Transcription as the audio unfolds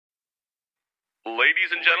Ladies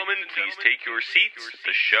and gentlemen, please take your seats.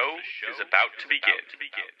 The show is about to begin.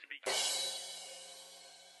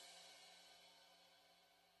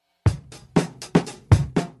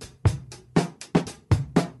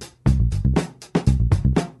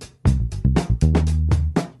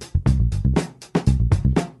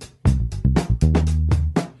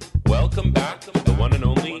 Welcome back to the one and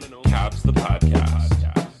only Cavs the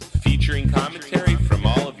Podcast, featuring commentary from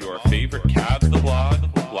all of your favorite Cavs the Blog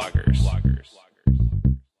bloggers.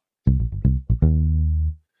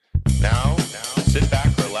 Now, sit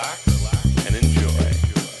back, relax, and enjoy.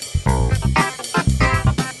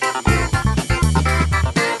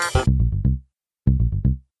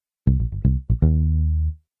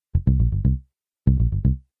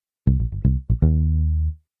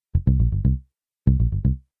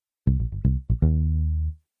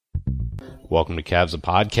 Welcome to Cavs the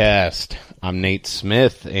Podcast. I'm Nate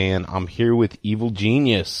Smith, and I'm here with Evil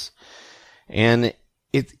Genius. And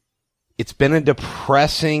it's been a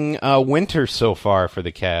depressing winter so far for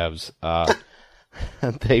the Cavs.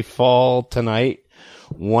 They fall tonight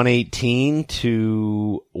 118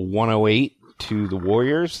 to 108 to the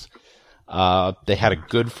Warriors. They had a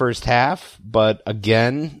good first half, but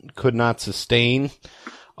again, could not sustain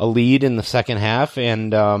a lead in the second half,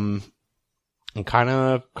 and kind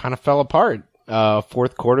of fell apart.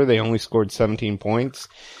 Fourth quarter, they only scored 17 points,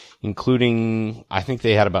 including, I think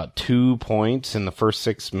they had about 2 points in the first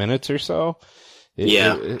 6 minutes or so.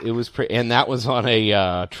 It was and that was on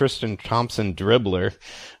a Tristan Thompson dribbler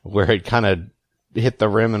where it kind of hit the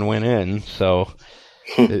rim and went in. So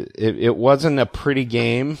it wasn't a pretty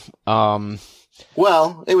game.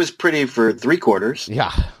 Well, it was pretty for 3 quarters.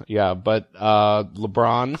 Yeah, but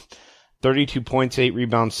LeBron, 32 points, 8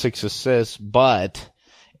 rebounds, 6 assists, but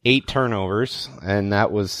 8 turnovers, and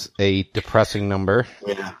that was a depressing number.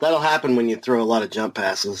 Yeah, that'll happen when you throw a lot of jump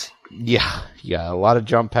passes. Yeah, a lot of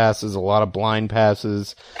jump passes, a lot of blind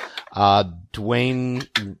passes. Isaiah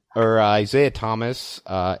Thomas,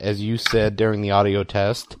 as you said during the audio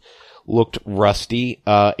test, looked rusty.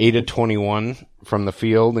 8 of 21 from the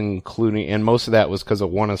field, and most of that was because of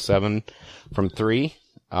 1 of 7 from 3.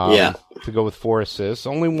 To go with 4 assists.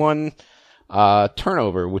 Only 1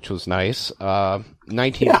 turnover, which was nice.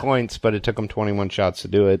 19 points, but it took him 21 shots to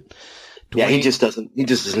do it. He just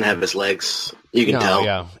doesn't have his legs. You can tell.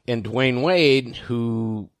 Yeah. And Dwayne Wade,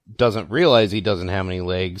 who doesn't realize he doesn't have any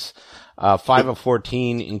legs, 5 of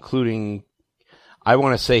 14, including, I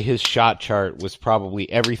want to say his shot chart was probably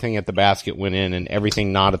everything at the basket went in and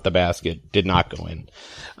everything not at the basket did not go in.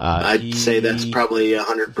 I'd say that's probably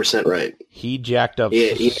 100% right. He jacked up.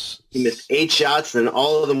 Yeah, he missed 8 shots, and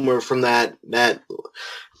all of them were from that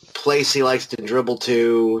place he likes to dribble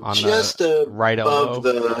to, just right above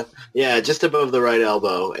elbow. Just above the right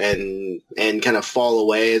elbow, and kind of fall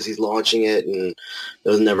away as he's launching it, and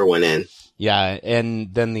those never went in. Yeah,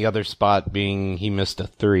 and then the other spot being he missed a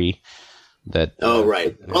 3.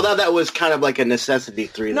 Right. Well, that was kind of like a necessity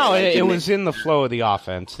 3. No, it was in the flow of the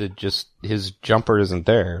offense. It just, his jumper isn't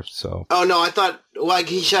there, so. Oh, no, I thought,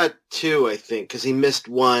 he shot 2, I think, because he missed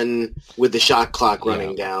 1 with the shot clock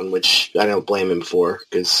running down, which I don't blame him for,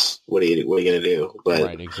 because what are you going to do? But,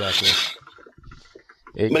 right, exactly.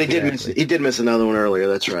 But he did miss another one earlier,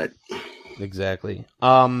 that's right. Exactly.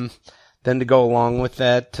 Then to go along with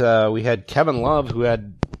that, we had Kevin Love, who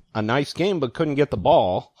had a nice game, but couldn't get the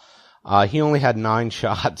ball. He only had 9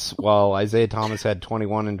 shots, while Isaiah Thomas had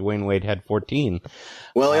 21 and Dwayne Wade had 14.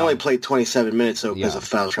 Well, he only played 27 minutes because of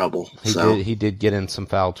foul trouble. He did get in some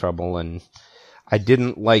foul trouble, and I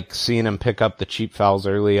didn't like seeing him pick up the cheap fouls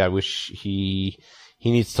early. I wish he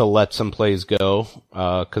needs to let some plays go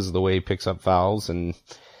because of the way he picks up fouls, and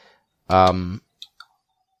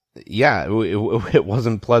it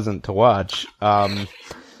wasn't pleasant to watch.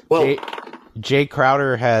 Jay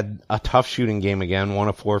Crowder had a tough shooting game again, 1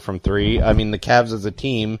 of 4 from 3. I mean, the Cavs as a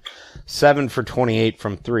team, 7 for 28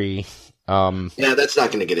 from 3. That's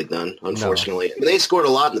not going to get it done, unfortunately. No. I mean, they scored a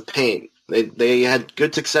lot in the paint. They had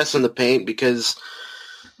good success in the paint because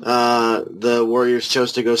the Warriors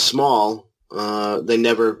chose to go small. Both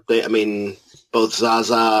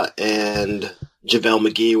Zaza and JaVale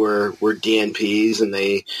McGee were DNPs, and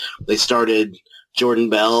they started Jordan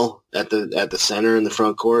Bell at the center in the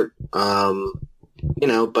front court.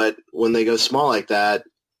 But when they go small like that,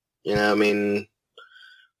 the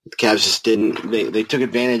Cavs just didn't. They took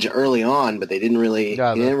advantage early on, but they didn't really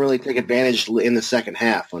take advantage in the second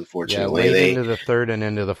half. Unfortunately, late into the third and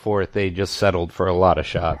into the fourth, they just settled for a lot of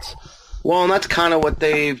shots. Well, and that's kind of what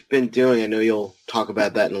they've been doing. I know you'll talk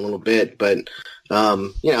about that in a little bit, but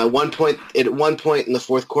at one point in the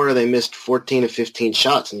fourth quarter, they missed 14 of 15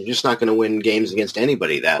 shots, and you're just not going to win games against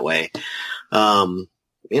anybody that way.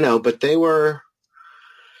 But they were,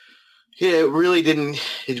 it really didn't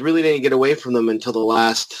get away from them until the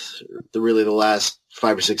last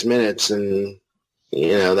 5 or 6 minutes. And,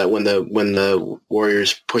 that when the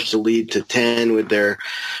Warriors pushed the lead to 10 with their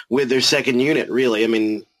second unit, really, I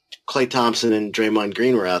mean, Klay Thompson and Draymond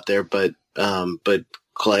Green were out there, but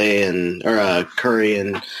Curry and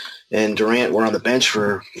Durant were on the bench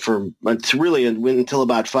for until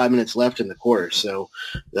about 5 minutes left in the quarter. So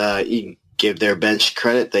you give their bench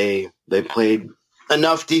credit. They played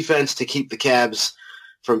enough defense to keep the Cavs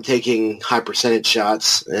from taking high percentage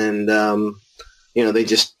shots. And, they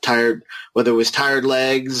just whether it was tired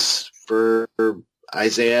legs for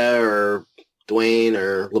Isaiah or Dwayne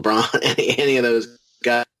or LeBron, any of those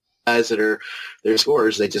guys that are their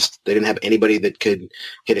scorers, they didn't have anybody that could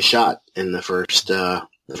hit a shot in the first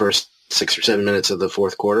 6 or 7 minutes of the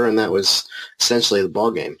fourth quarter, and that was essentially the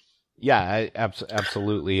ball game. Yeah,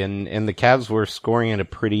 absolutely. And the Cavs were scoring at a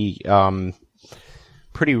pretty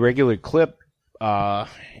regular clip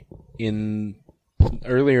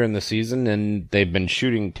earlier in the season, and they've been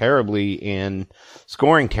shooting terribly and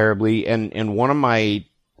scoring terribly. And one of my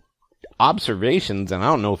observations, and I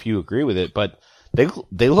don't know if you agree with it, but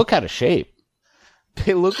they look out of shape.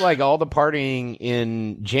 They look like all the partying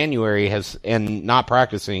in January and not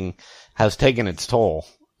practicing has taken its toll.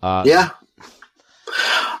 Yeah.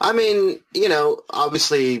 I mean,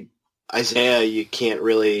 obviously Isaiah, you can't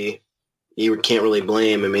really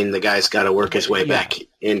blame. I mean, the guy's got to work his way back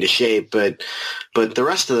into shape, but the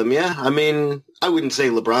rest of them, yeah. I mean, I wouldn't say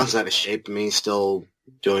LeBron's out of shape. I mean, he's still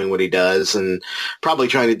doing what he does and probably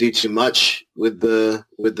trying to do too much with the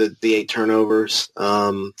 8 turnovers,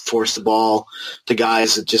 force the ball to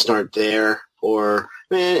guys that just aren't there.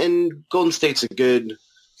 And Golden State's a good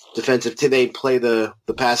defensive team. They play the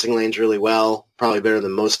passing lanes really well, probably better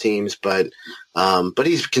than most teams, but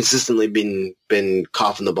he's consistently been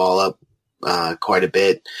coughing the ball up quite a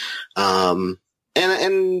bit.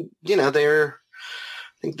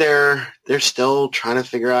 They're still trying to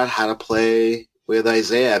figure out how to play with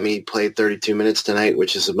Isaiah. I mean, he played 32 minutes tonight,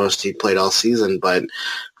 which is the most he played all season, but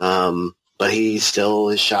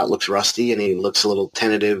his shot looks rusty and he looks a little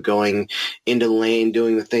tentative going into the lane,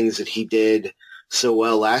 doing the things that he did so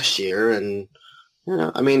well last year. And,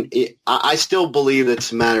 I still believe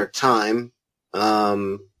it's a matter of time,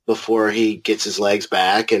 before he gets his legs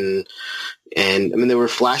back. And I mean, there were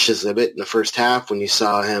flashes of it in the first half when you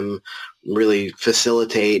saw him really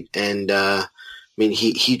facilitate. And,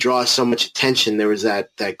 he draws so much attention. There was that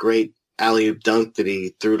great alley-oop dunk that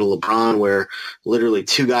he threw to LeBron where literally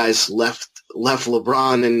 2 guys left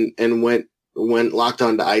LeBron and went locked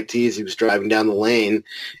onto IT as he was driving down the lane,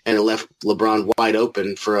 and it left LeBron wide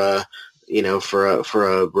open for a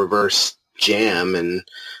reverse jam. And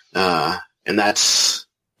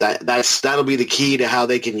that'll be the key to how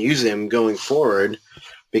they can use him going forward,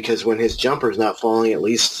 because when his jumper's not falling, at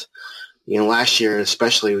least, last year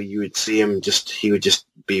especially, you would see him he would just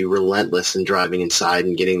be relentless in driving inside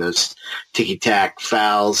and getting those ticky-tack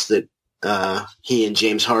fouls that he and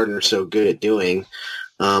James Harden are so good at doing.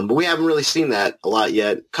 But we haven't really seen that a lot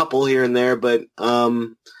yet. A couple here and there, but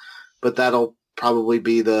that'll probably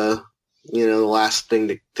be the last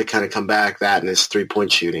thing to kind of come back, that and his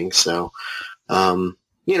 3-point shooting. So,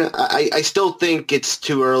 I still think it's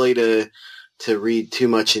too early to read too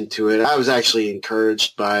much into it. I was actually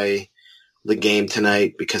encouraged by the game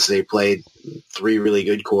tonight because they played 3 really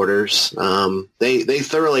good quarters. They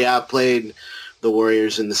thoroughly outplayed the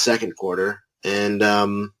Warriors in the second quarter, and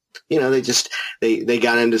they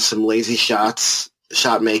got into some lazy shot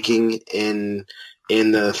making in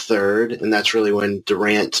the third, and that's really when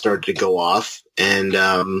Durant started to go off, and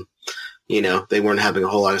they weren't having a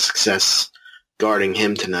whole lot of success guarding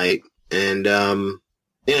him tonight. And and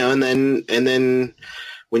then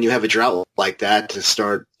when you have a drought like that to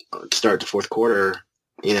start the fourth quarter,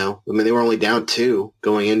 they were only down 2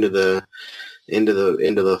 going into the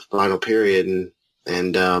final period,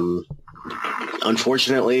 and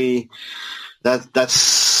unfortunately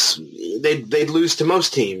they'd lose to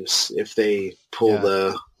most teams if they pulled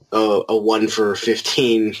a 1 for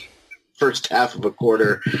 15 first half of a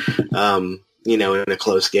quarter, in a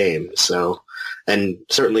close game. So, and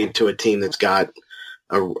certainly to a team that's got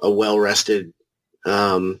a well-rested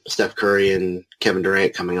Steph Curry and Kevin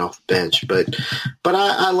Durant coming off the bench. But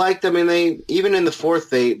I liked them. I mean, they, even in the fourth,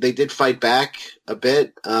 they did fight back a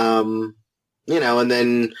bit, and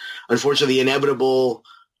then unfortunately the inevitable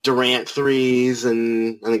Durant threes,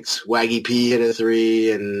 and I think Swaggy P hit a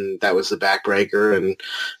 3, and that was the backbreaker, and,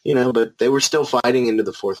 but they were still fighting into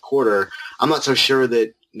the fourth quarter. I'm not so sure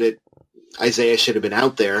that Isaiah should have been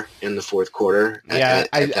out there in the fourth quarter. Yeah,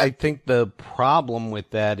 I think the problem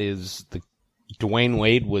with that is Dwayne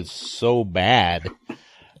Wade was so bad,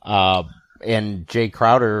 and Jay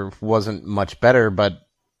Crowder wasn't much better, but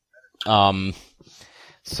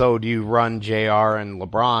so do you run JR and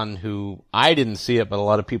LeBron, who I didn't see it, but a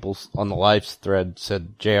lot of people on the live thread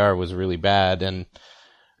said JR was really bad, and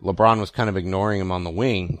LeBron was kind of ignoring him on the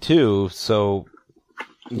wing, too, so...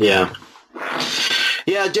 Yeah.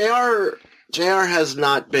 Yeah, JR has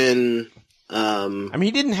not been... I mean,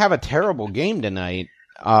 he didn't have a terrible game tonight.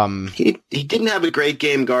 He didn't have a great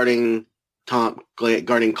game guarding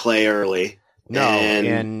Clay early. No,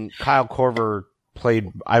 and Kyle Korver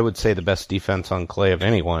played, I would say, the best defense on Clay of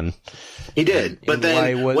anyone. He did, but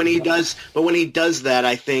then when he does that,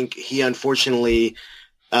 I think he unfortunately,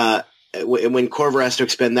 when Korver has to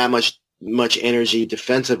expend that much energy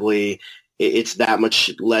defensively, it's that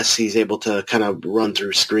much less he's able to kind of run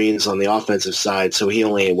through screens on the offensive side. So he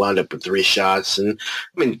only wound up with 3 shots. And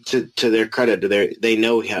I mean, to their credit, they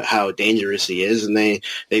know how dangerous he is, and they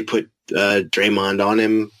put Draymond on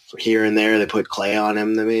him here and there. They put Clay on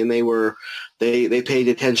him. I mean, they paid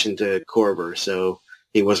attention to Korver, so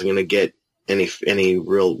he wasn't going to get any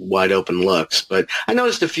real wide open looks. But I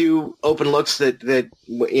noticed a few open looks that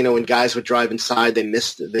when guys would drive inside, they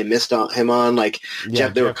missed him on. Like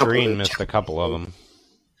Jeff Green missed a couple of them.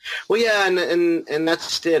 Well, yeah, and that's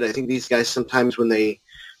just it. I think these guys sometimes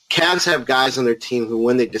Cavs have guys on their team who,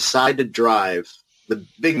 when they decide to drive, the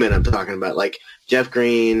big men I'm talking about, like Jeff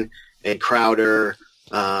Green and Crowder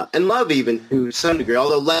and Love, even to some degree,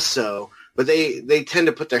 although less so. But they tend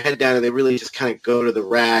to put their head down and they really just kind of go to the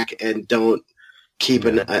rack and don't keep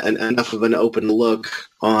enough of an open look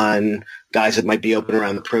on guys that might be open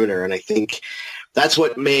around the perimeter. And I think that's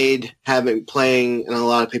what made playing, and a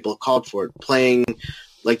lot of people have called for it, playing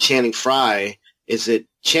like Channing Frye, is that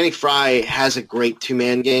Channing Frye has a great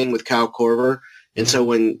 2-man game with Kyle Korver. And so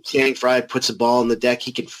when Channing Frye puts a ball on the deck,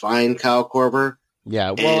 he can find Kyle Korver.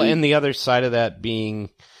 Yeah, well, and the other side of that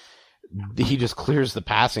being he just clears the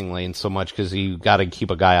passing lane so much because you got to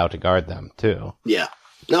keep a guy out to guard them, too. Yeah.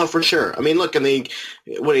 No, for sure. I mean, look,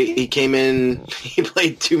 he came in, he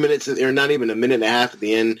played 2 minutes, or not even a minute and a half at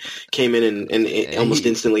the end, came in and almost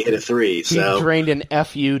instantly hit a 3. So. He drained an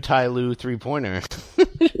F.U. Ty Lue 3-pointer.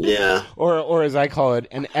 Yeah. Or as I call it,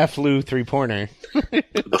 an F-Lue 3-pointer.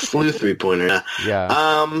 A flu 3-pointer. Yeah.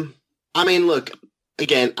 I mean, look,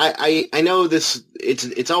 again, I know this,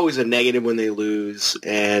 it's always a negative when they lose,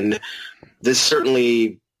 and this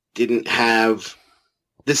certainly didn't have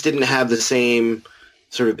the same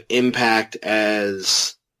sort of impact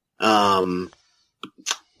as the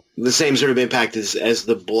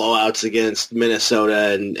blowouts against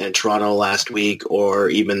Minnesota and Toronto last week, or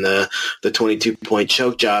even the 22-point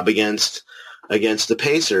choke job against the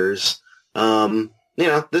Pacers.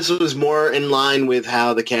 This was more in line with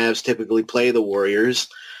how the Cavs typically play the Warriors,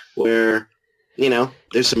 where,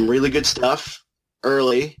 there's some really good stuff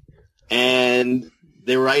early, and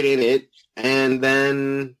they're right in it, and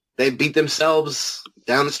then they beat themselves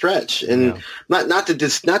down the stretch. And not to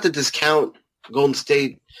discount Golden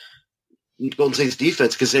State's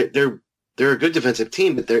defense, because they're a good defensive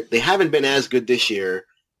team, but they haven't been as good this year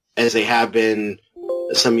as they have been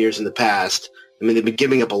some years in the past. I mean, they've been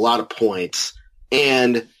giving up a lot of points,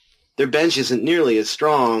 and their bench isn't nearly as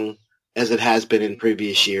strong as it has been in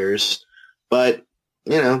previous years. But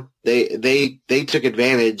they took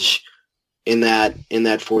advantage in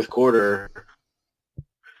that fourth quarter,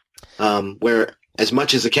 where as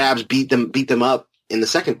much as the Cavs beat them up in the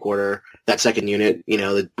second quarter, that second unit,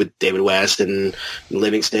 with David West and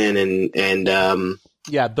Livingston and those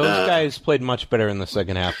guys played much better in the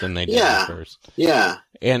second half than they did in the first. Yeah.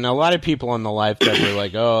 And a lot of people on the live that were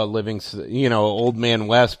like, "Oh, Livingston, old man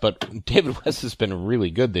West," but David West has been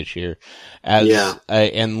really good this year,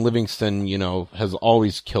 and Livingston, has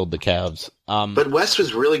always killed the Cavs. But West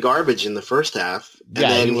was really garbage in the first half. And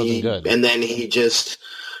then he wasn't good. And then he just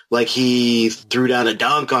he threw down a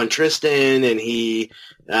dunk on Tristan, and he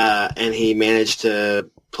managed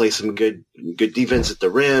to play some good defense at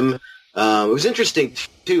the rim. It was interesting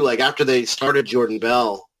too. After they started Jordan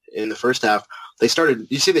Bell in the first half, they started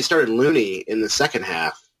Looney in the second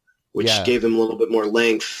half, which gave them a little bit more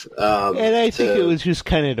length. And I think it was just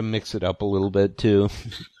kind of to mix it up a little bit too.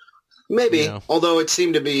 Maybe, although it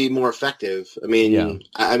seemed to be more effective. I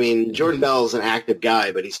mean, Jordan Bell is an active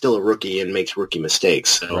guy, but he's still a rookie and makes rookie mistakes.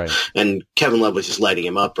 So, and Kevin Love was just lighting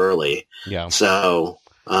him up early. Yeah. So,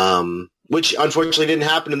 which unfortunately didn't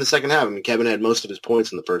happen in the second half. I mean, Kevin had most of his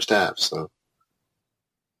points in the first half. So.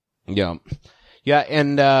 Yeah. Yeah,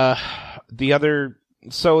 and the other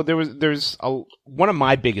so there's one of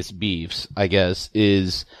my biggest beefs, I guess,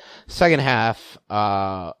 is second half.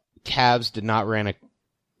 Cavs did not run a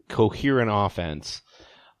coherent offense.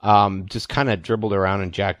 Just kind of dribbled around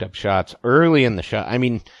and jacked up shots early in the shot. I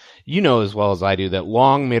mean, you know as well as I do that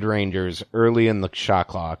long mid-rangers early in the shot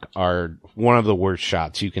clock are one of the worst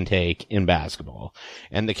shots you can take in basketball.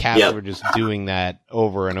 And the Cavs were just doing that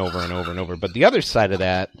over and over and over and over. But the other side of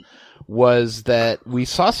that was that we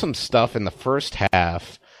saw some stuff in the first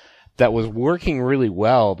half that was working really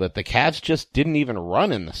well that the Cavs just didn't even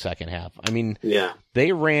run in the second half. I mean,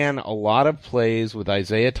 they ran a lot of plays with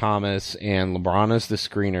Isaiah Thomas and LeBron as the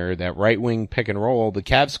screener, that right wing pick and roll. The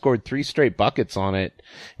Cavs scored 3 straight buckets on it,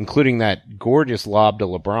 including that gorgeous lob to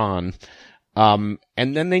LeBron. And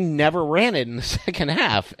then they never ran it in the second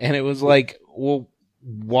half. And it was like, well,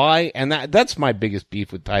 why? And that's my biggest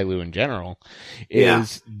beef with Ty Lue in general,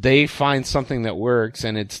 is they find something that works,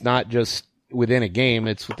 and it's not just within a game,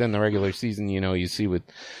 it's within the regular season. You know, you see with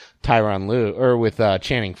Tyronn Lue or with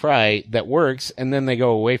Channing Frye that works, and then they go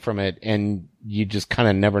away from it, and you just kind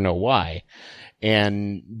of never know why.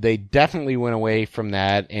 And they definitely went away from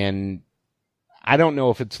that, and I don't know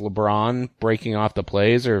if it's LeBron breaking off the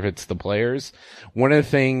plays or if it's the players. One of the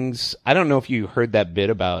things, I don't know if you heard that bit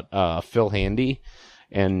about Phil Handy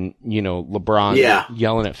and, you know, LeBron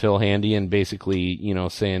yelling at Phil Handy and basically, you know,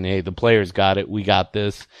 saying, hey, the players got it, we got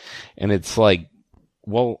this. And it's like,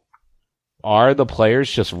 well, are the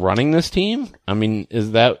players just running this team? I mean,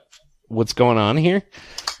 is that what's going on here?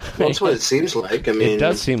 Well, that's what it seems like. I mean, it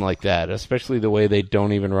does seem like that, especially the way they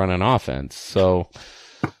don't even run an offense. So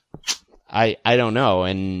I don't know.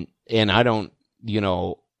 And I don't, you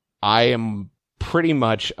know, I am pretty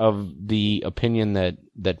much of the opinion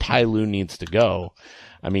that Ty Lue needs to go.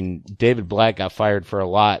 I mean, David Blatt got fired for a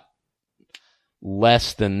lot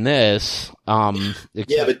less than this.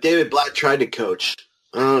 Yeah, but David Blatt tried to coach.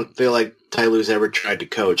 I don't feel like Ty Lue's ever tried to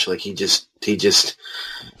coach. Like he just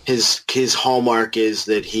his hallmark is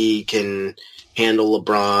that he can handle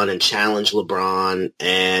LeBron and challenge LeBron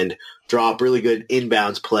and draw up really good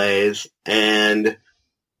inbounds plays. And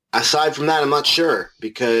aside from that, I'm not sure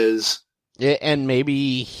because. And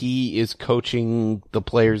maybe he is coaching the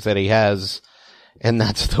players that he has, and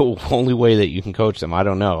that's the only way that you can coach them. I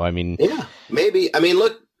don't know. I mean, yeah, maybe. I mean,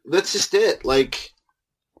 look, that's just it. Like,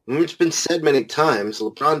 it's been said many times,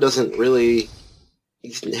 LeBron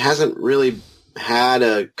he hasn't really had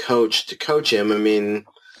a coach to coach him. I mean,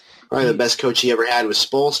 probably the best coach he ever had was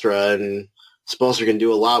Spoelstra, and Spoelstra can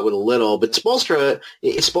do a lot with a little, but Spoelstra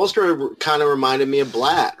kind of reminded me of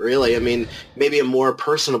Blatt, really. I mean, maybe a more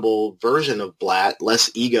personable version of Blatt, less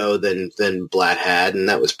ego than Blatt had, and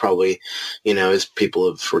that was probably, you know, as people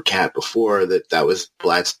have forecast before, that was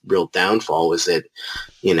Blatt's real downfall, was that,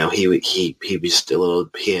 you know, he was he had a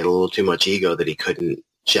little too much ego that he couldn't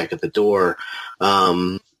check at the door.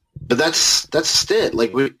 But that's it.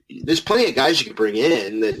 Like, there's plenty of guys you could bring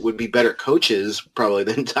in that would be better coaches probably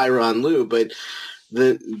than Tyronn Lue. But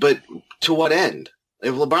to what end?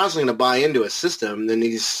 If LeBron's going to buy into a system, then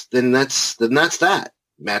that's that,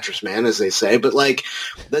 mattress man, as they say. But like,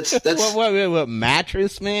 that's what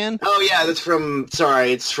mattress man? Oh yeah, it's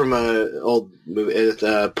from a old movie,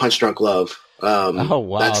 Punch Drunk Love. Oh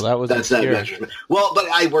wow, that's that mattress man. Well, but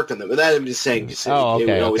I worked on them. But that I'm just saying.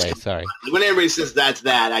 Okay, sorry. When everybody says that's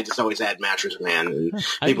that, I just always add mattress man, and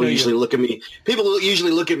people usually look at me. People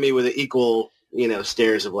usually look at me with an equal, you know,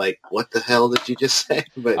 stares of like, what the hell did you just say?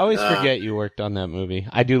 But I always forget you worked on that movie.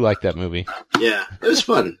 I do like that movie. Yeah, it was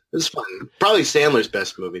fun. Probably Sandler's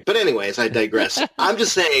best movie. But anyways, I digress. I'm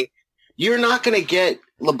just saying, you're not going to get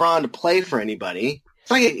LeBron to play for anybody.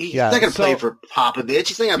 He's not going to play for Popovich.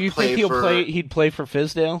 He's not going to play for... He'd play for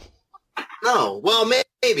Fizdale? No. Well,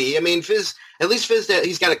 maybe. I mean, at least Fizdale,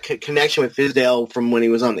 he's got a connection with Fizdale from when he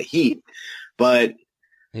was on the Heat. But,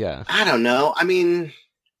 yeah, I don't know. I mean,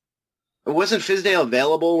 wasn't Fizdale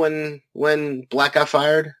available when Blatt got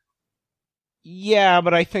fired? Yeah,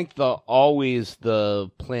 but I think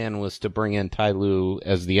the plan was to bring in Ty Lue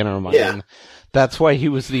as the interim. Yeah. That's why he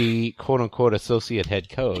was the quote-unquote associate head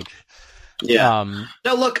coach. Yeah.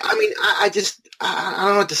 No, look, I mean, I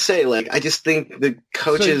don't know what to say. Like, I just think the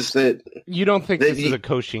coaches you don't think this is a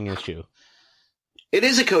coaching issue? It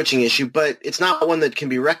is a coaching issue, but it's not one that can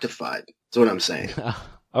be rectified. That's what I'm saying.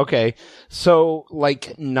 Okay. So,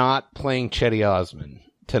 like, not playing Chetty Osman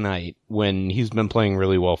tonight when he's been playing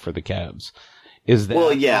really well for the Cavs. Is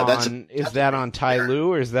that on Ty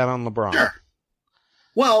Lue or is that on LeBron? Sure.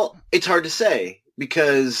 Well, it's hard to say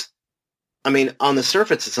because, I mean, on the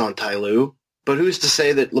surface, it's on Ty Lue, but who's to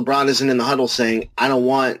say that LeBron isn't in the huddle saying, I don't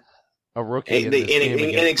want a rookie,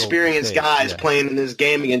 inexperienced guys playing in this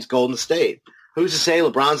game against Golden State? who's to say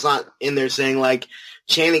LeBron's not in there saying, like,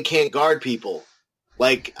 Channing can't guard people.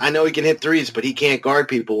 Like, I know he can hit threes, but he can't guard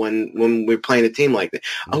people when we're playing a team like that.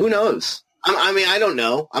 Who knows? I mean, I don't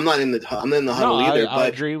know. I'm in the huddle either. I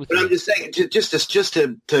agree with but you. I'm just saying, just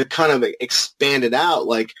to kind of expand it out,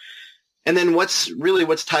 like, and then what's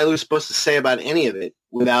Ty Lue supposed to say about any of it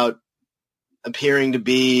without appearing to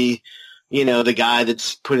be, the guy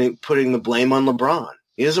that's putting the blame on LeBron?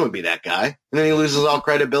 He doesn't want to be that guy, and then he loses all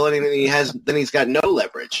credibility, and then he's got no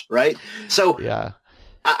leverage, right? So yeah.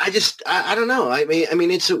 I don't know. I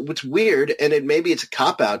mean, it's weird, and maybe it's a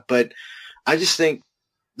cop out, but I just think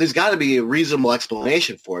there's got to be a reasonable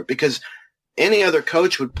explanation for it, because any other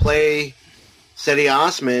coach would play Cedi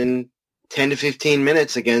Osman 10 to 15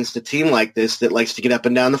 minutes against a team like this that likes to get up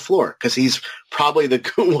and down the floor, because he's probably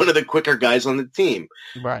one of the quicker guys on the team.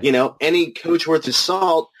 Right. Any coach worth his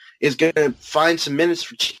salt is going to find some minutes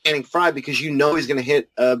for Channing Frye, because he's going to hit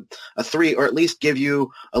a three, or at least give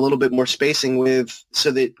you a little bit more spacing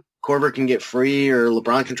so that Korver can get free, or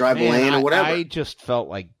LeBron can drive the lane, or whatever. I just felt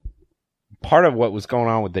like part of what was going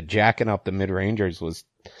on with the jacking up the mid-rangers was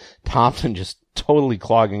Thompson just totally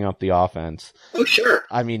clogging up the offense. Oh, sure.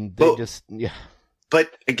 I mean, yeah. But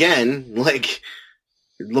again, like,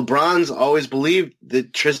 LeBron's always believed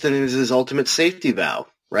that Tristan is his ultimate safety valve,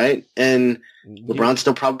 right? And LeBron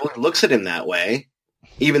still probably looks at him that way,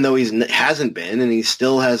 even though he hasn't been, and he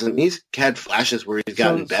still hasn't. He's had flashes where he's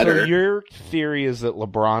gotten better. So your theory is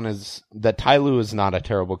that Ty Lue is not a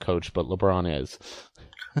terrible coach, but LeBron is.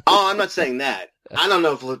 Oh, I'm not saying that. I don't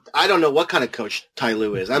know what kind of coach Ty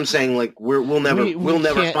Lue is. I'm saying, like, we'll never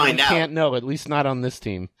find out. We can't know, at least not on this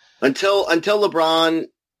team. Until LeBron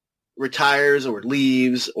retires or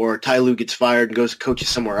leaves, or Ty Lue gets fired and goes to coach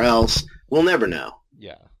somewhere else, we'll never know.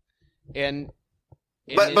 Yeah. And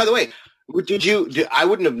by the way, I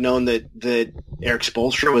wouldn't have known that Eric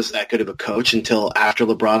Spoelstra was that good of a coach until after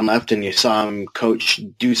LeBron left, and you saw him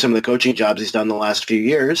do some of the coaching jobs he's done the last few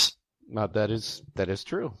years. That is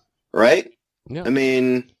true. Right? Yeah. I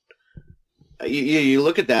mean, you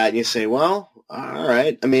look at that and you say, well, all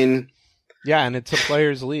right. I mean, yeah, and it's a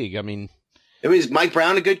players' league. I mean, is Mike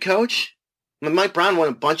Brown a good coach? I mean, Mike Brown won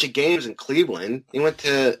a bunch of games in Cleveland. He went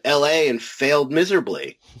to L.A. and failed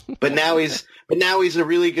miserably, but now he's a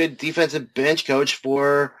really good defensive bench coach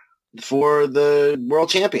for the world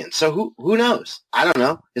champions. So who knows? I don't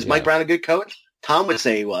know. Is Mike Brown a good coach? Tom would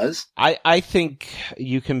say he was. I think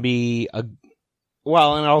you can be and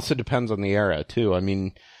it also depends on the era too. I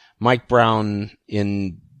mean, Mike Brown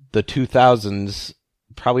in the 2000s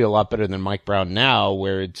probably a lot better than Mike Brown now,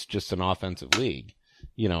 where it's just an offensive league.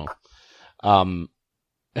 Maybe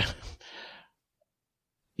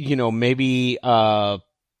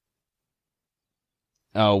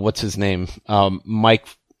what's his name? Mike.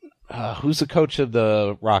 Who's the coach of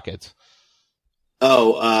the Rockets?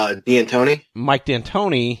 D'Antoni? Mike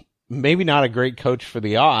D'Antoni, maybe not a great coach for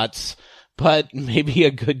the aughts, but maybe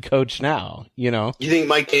a good coach now, You think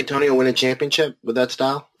Mike D'Antoni will win a championship with that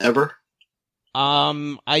style ever?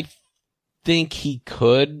 I think he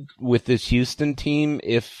could with this Houston team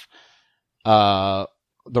if the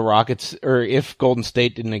Rockets, or if Golden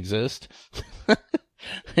State didn't exist.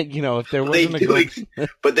 If there wasn't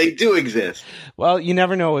but they do exist. Well, you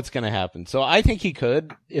never know what's going to happen. So I think he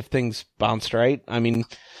could if things bounced right. I mean,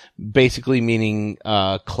 basically meaning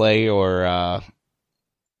Clay or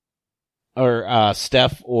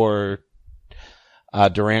Steph or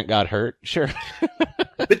Durant got hurt. Sure.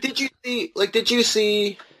 But did you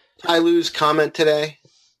see Ty Lue's comment today?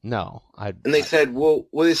 No, and they said,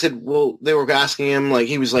 they were asking him, like,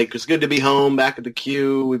 he was like, it's good to be home, back at the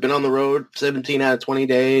Q. We've been on the road 17 out of 20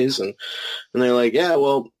 days. And they're like, yeah,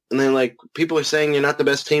 well, and then, like, people are saying you're not the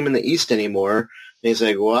best team in the East anymore. And he's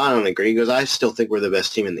like, well, I don't agree. He goes, I still think we're the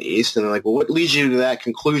best team in the East. And they're like, well, what leads you to that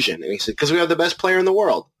conclusion? And he said, because we have the best player in the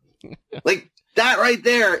world. Like, that right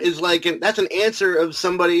there is like, that's an answer of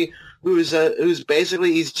somebody who's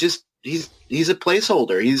basically, he's a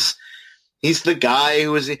placeholder. He's the guy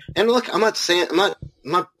who is, and look, I'm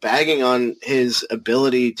not bagging on his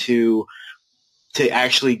ability to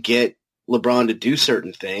actually get LeBron to do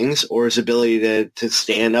certain things, or his ability to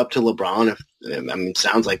stand up to LeBron. It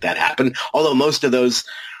sounds like that happened. Although most of those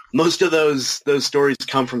stories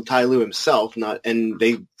come from Ty Lue himself, and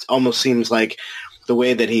they almost seems like the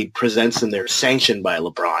way that he presents them, they're sanctioned by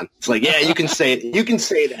LeBron. It's like, yeah, you can say it. You can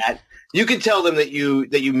say that. You can tell them that you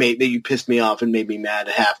pissed me off and made me mad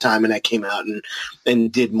at halftime, and I came out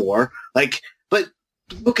and did more. Like, but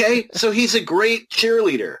okay, so he's a great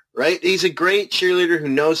cheerleader, right? He's a great cheerleader who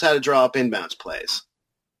knows how to draw up inbounds plays.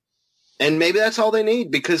 And maybe that's all they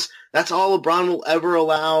need, because that's all LeBron will ever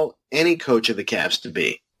allow any coach of the Cavs to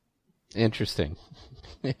be. Interesting.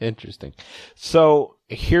 Interesting. So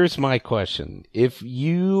here's my question. If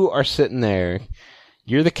you are sitting there,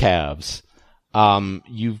 you're the Cavs,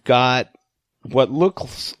 you've got what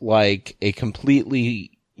looks like a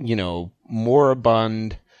completely,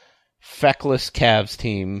 moribund, feckless Cavs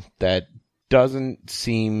team that doesn't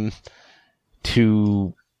seem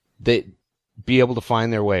to be able to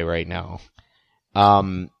find their way right now.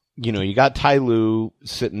 You got Ty Lue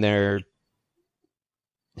sitting there.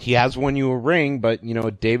 He has won you a ring, but,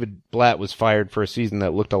 David Blatt was fired for a season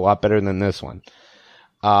that looked a lot better than this one.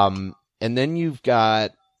 And then you've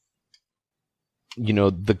got,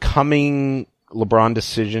 the coming LeBron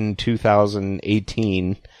decision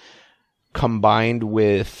 2018 combined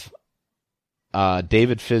with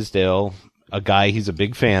David Fizdale, a guy he's a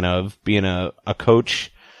big fan of, being a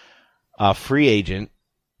coach, free agent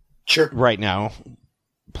right now,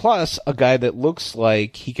 plus a guy that looks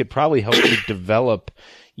like he could probably help you develop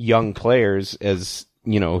young players, as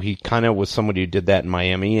he kind of was somebody who did that in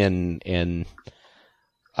Miami and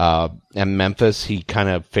Memphis. He kind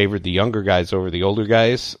of favored the younger guys over the older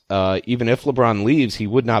guys. Even if LeBron leaves, he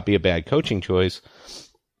would not be a bad coaching choice.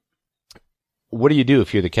 What do you do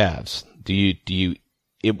if you're the Cavs?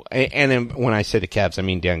 And when I say the Cavs, I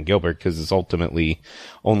mean Dan Gilbert, because it's ultimately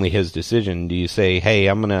only his decision. Do you say, hey,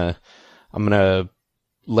 I'm gonna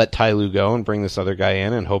let Ty Lue go and bring this other guy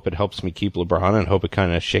in and hope it helps me keep LeBron and hope it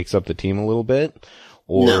kind of shakes up the team a little bit?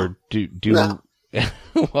 Or no.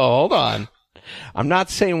 Well, hold on. I'm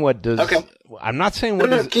not saying what does. Okay. I'm not saying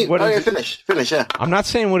what does. Finish. Yeah. I'm not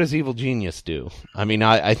saying what does Evil Genius do. I mean,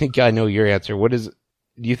 I think I know your answer. What is?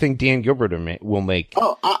 Do you think Dan Gilbert will make?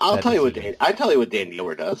 Oh, I'll tell you what Dan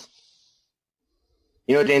Gilbert does.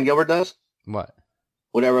 You know what Dan Gilbert does? What?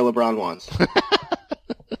 Whatever LeBron wants.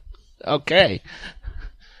 Okay.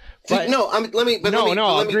 But, let me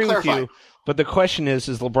agree clarify. with you. But the question is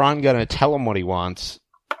LeBron going to tell him what he wants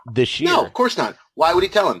this year? No, of course not. Why would he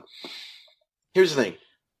tell him? Here's the thing.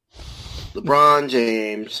 LeBron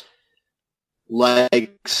James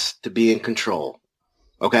likes to be in control.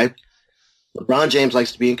 Okay? LeBron James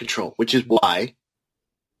likes to be in control, which is why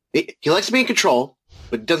he likes to be in control,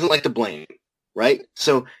 but doesn't like to blame, right?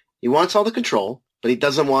 So he wants all the control, but he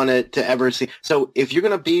doesn't want it to ever see. So if you're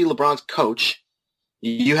going to be LeBron's coach,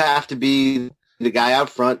 you have to be the guy out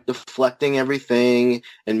front deflecting everything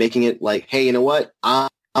and making it like, hey, you know what? I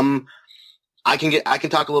can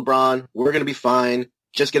talk to LeBron. We're going to be fine.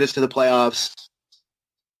 Just get us to the playoffs.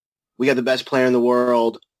 We got the best player in the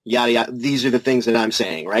world. Yada, yada. These are the things that I'm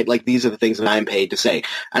saying, right? Like, these are the things that I'm paid to say.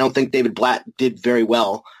 I don't think David Blatt did very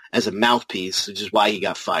well as a mouthpiece, which is why he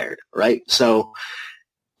got fired, right? So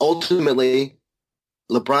ultimately,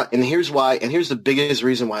 LeBron, and here's the biggest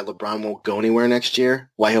reason why LeBron won't go anywhere next year,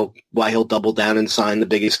 why he'll double down and sign the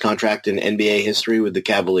biggest contract in NBA history with the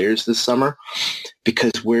Cavaliers this summer,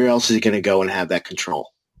 because where else is he going to go and have that control?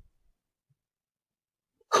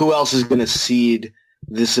 Who else is going to cede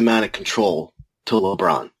this amount of control to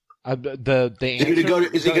LeBron?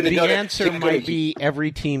 The answer might be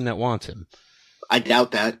every team that wants him. I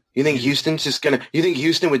doubt that. You think Houston's just going to? You think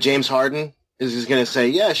Houston with James Harden is just going to say,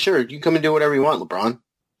 "Yeah, sure, you come and do whatever you want, LeBron"?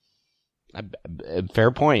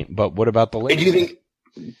 Fair point, but what about the Lakers? Do you think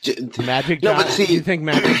do you think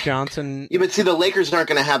Magic Johnson? Yeah, but see, the Lakers aren't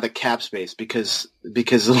going to have the cap space because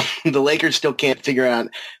the Lakers still can't figure out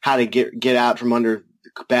how to get out from under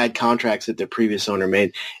bad contracts that their previous owner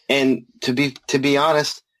made. And to be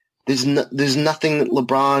honest, there's nothing that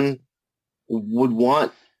LeBron would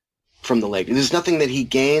want from the Lakers. There's nothing that he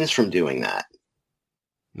gains from doing that.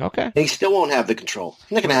 Okay. And he still won't have the control.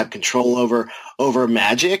 He's not going to have control over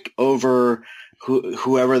Magic, over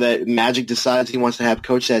whoever that Magic decides he wants to have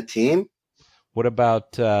coach that team. What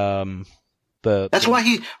about That's why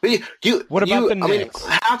he. What about the I Knicks?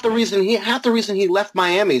 mean, half the reason he left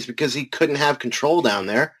Miami is because he couldn't have control down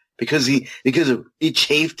there. Because he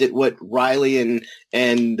chafed at what Riley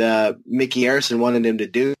and Mickey Harrison wanted him to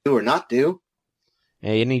do or not do.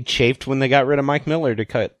 And he chafed when they got rid of Mike Miller to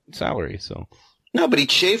cut salary. So no, but he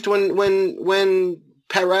chafed when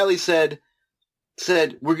Pat Riley said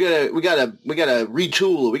we gotta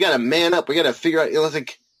retool, we gotta man up, we gotta figure out.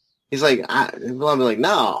 He's like, I'm like,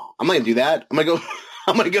 no, I'm not gonna do that. I'm gonna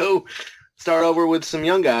go start over with some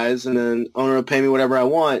young guys, and then owner will pay me whatever I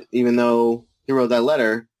want, even though he wrote that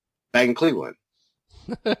letter back in Cleveland.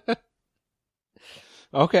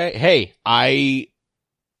 Okay, hey, I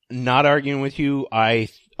not arguing with you. I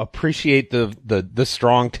appreciate the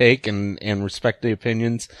strong take and respect the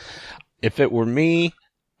opinions. If it were me,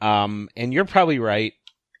 and you're probably right,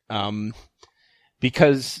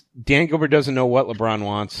 because Dan Gilbert doesn't know what LeBron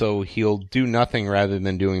wants, so he'll do nothing rather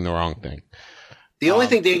than doing the wrong thing. The only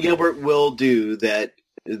thing Dan Gilbert will do that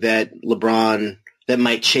LeBron that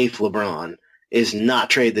might chafe LeBron is not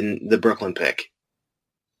trade the Brooklyn pick.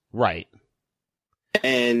 Right.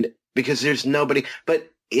 And because there's nobody, but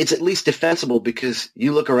it's at least defensible because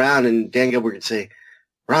you look around and Dan Gilbert could say,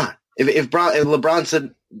 Ron, if LeBron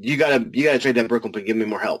said you gotta trade that Brooklyn pick, give me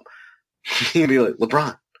more help, he'd be like,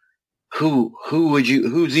 LeBron,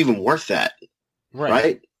 who's even worth that?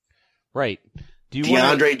 Right. Do you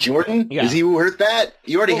DeAndre Jordan? Yeah. Is he worth that?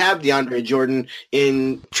 You already have DeAndre Jordan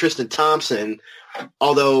in Tristan Thompson,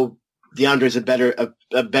 although DeAndre's a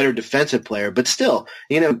better defensive player, but still,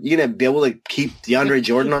 you're gonna be able to keep DeAndre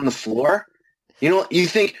Jordan on the floor. You don't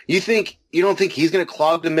think he's gonna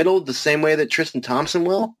clog the middle the same way that Tristan Thompson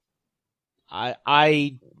will?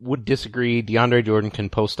 I would disagree. DeAndre Jordan can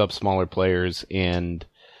post up smaller players and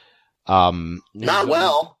not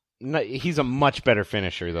well. He's a much better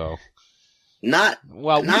finisher though.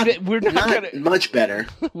 We're not much better.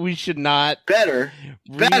 We should not better.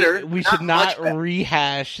 We should not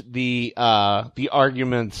rehash the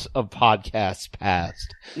arguments of podcasts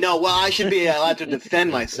past. No, well, I should be allowed to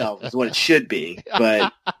defend myself is what it should be,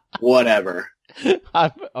 but whatever.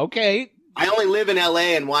 Okay. I only live in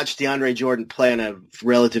LA and watch DeAndre Jordan play on a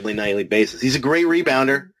relatively nightly basis. He's a great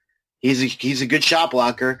rebounder. He's a good shot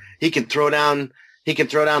blocker. He can throw down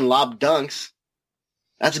lob dunks.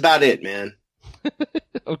 That's about it, man.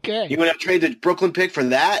 Okay. You want to trade the Brooklyn pick for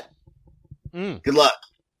that? Good luck.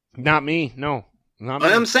 Not me. No. Not me.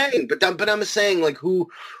 But I'm saying, I'm saying, like, who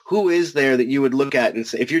is there that you would look at and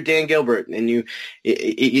say, if you're Dan Gilbert and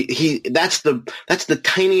that's the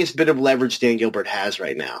tiniest bit of leverage Dan Gilbert has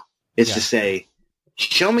right now is to say,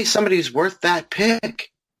 show me somebody who's worth that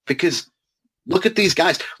pick, because look at these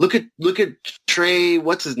guys. Look at Trey.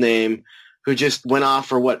 What's his name? Who just went off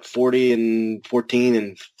for 40 and 14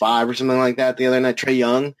 and 5 or something like that the other night? Trey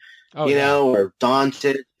Young, or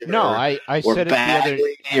Doncic. I said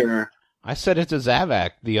Bagley, I said it to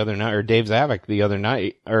Zavak the other night, or Dave Zavak the other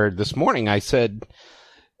night, or this morning. I said,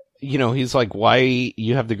 he's like, why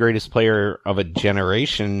you have the greatest player of a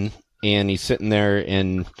generation, and he's sitting there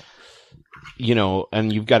and,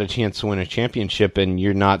 and you've got a chance to win a championship, and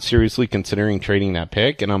you're not seriously considering trading that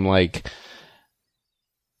pick. And I'm like,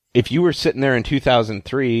 if you were sitting there in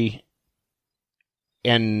 2003,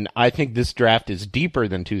 and I think this draft is deeper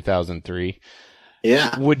than 2003,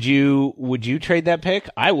 would you trade that pick?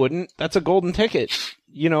 I wouldn't. That's a golden ticket.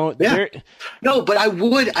 No, but I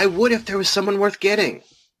would if there was someone worth getting.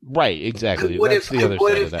 Right, exactly. That's the other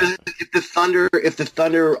side of that. If the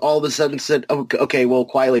Thunder all of a sudden said, okay, well,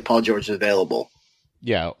 quietly Paul George is available.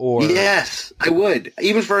 Yeah, or yes, I would.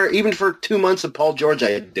 Even for 2 months of Paul George,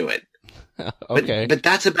 I'd do it. Okay, but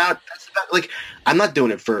that's about like, I'm not doing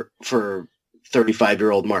it for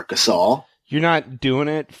 35-year-old Marc Gasol. You're not doing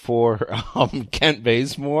it for Kent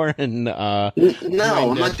Bazemore and no,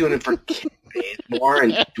 I'm not doing it for Kent Bazemore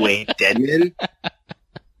and Dwayne Dedman.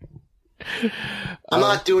 I'm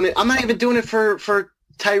not doing it. I'm not even doing it for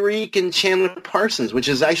Tyreek and Chandler Parsons, which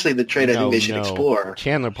is actually the trade I think they should explore.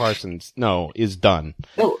 Chandler Parsons, is done.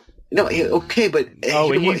 No, okay, but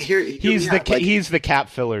he's the cap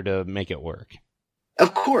filler to make it work.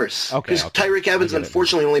 Of course, because Tyreek Evans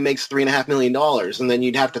unfortunately only makes $3.5 million, and then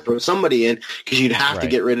you'd have to throw somebody in because you'd have to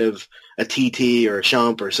get rid of a TT or a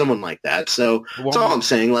Shump or someone like that. So that's all I'm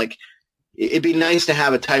saying. Like, it'd be nice to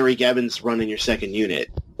have a Tyreek Evans running your second unit.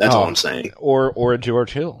 That's all I'm saying. Or a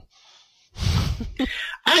George Hill.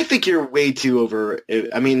 I think you're way too over.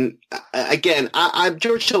 I mean, again,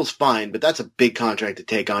 George Hill's fine, but that's a big contract to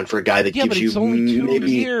take on for a guy that gives you only 2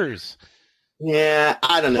 maybe years. Yeah,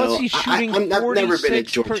 I don't know. Plus he's shooting I've never been a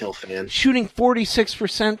George Hill fan. Shooting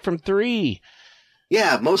 46% from 3.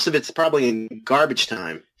 Yeah, most of it's probably in garbage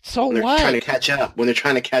time. So when what? When they're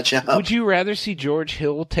trying to catch up. Would you rather see George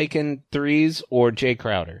Hill taking threes or Jay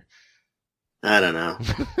Crowder? I don't know.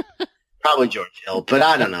 Probably George Hill, but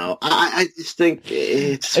I don't know. I just think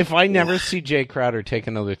it's... If I never see Jay Crowder take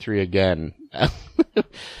another 3 again,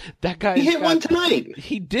 that guy... He hit one tonight.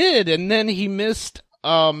 He did, and then he missed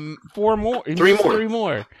 4 more. Three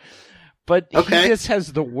more. But he just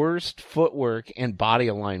has the worst footwork and body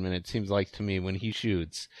alignment, it seems like to me, when he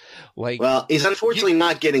shoots. Well, he's unfortunately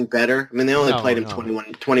not getting better. I mean, they only played him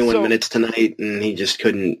 21 minutes tonight, and he just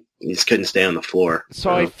couldn't stay on the floor.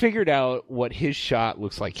 So I figured out what his shot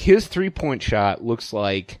looks like. His 3-point shot looks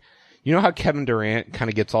like, you know how Kevin Durant kind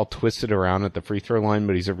of gets all twisted around at the free throw line,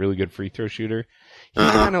 but he's a really good free throw shooter? He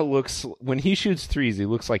kind of looks, when he shoots threes, he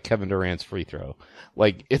looks like Kevin Durant's free throw.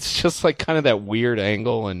 Like, it's just like kind of that weird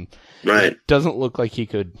angle, and it doesn't look like he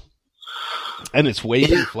could, and it's way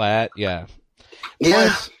too flat. Yeah.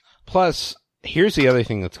 Plus, here's the other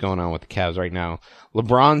thing that's going on with the Cavs right now.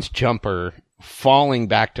 LeBron's jumper falling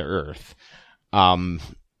back to earth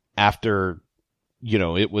after,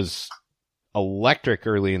 it was electric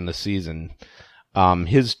early in the season.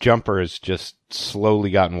 His jumper has just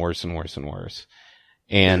slowly gotten worse and worse and worse.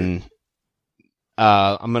 And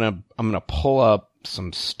I'm gonna pull up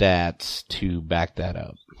some stats to back that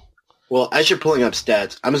up. Well, as you're pulling up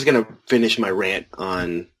stats, I'm just gonna finish my rant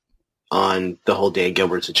on the whole Dan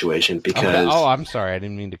Gilbert situation because. Okay. Oh, I'm sorry, I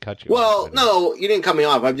didn't mean to cut you. Well, no, you didn't cut me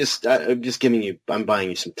off. I'm just I'm buying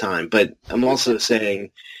you some time, but I'm also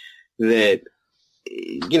saying that,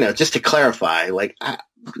 just to clarify, like,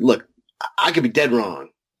 look, I could be dead wrong.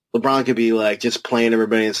 LeBron could be like just playing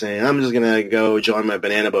everybody and saying, I'm just going to go join my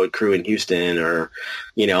banana boat crew in Houston, or,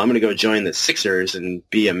 I'm going to go join the Sixers and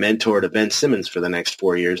be a mentor to Ben Simmons for the next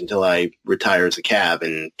 4 years until I retire as a Cav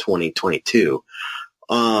in 2022.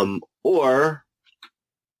 Or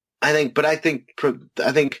I think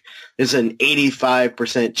there's an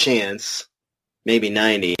 85% chance, maybe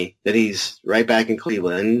 90, that he's right back in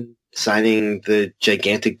Cleveland, signing the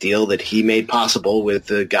gigantic deal that he made possible with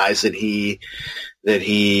the guys that he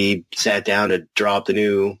sat down to draw up the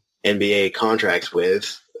new NBA contracts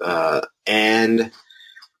with.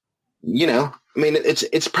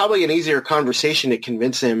 It's probably an easier conversation to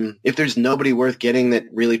convince him if there's nobody worth getting that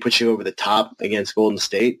really puts you over the top against Golden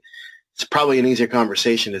State. It's probably an easier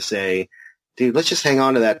conversation to say, dude, let's just hang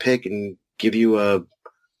on to that pick and give you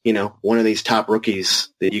one of these top rookies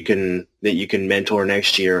that you can mentor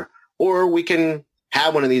next year. Or we can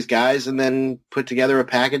have one of these guys and then put together a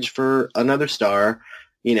package for another star,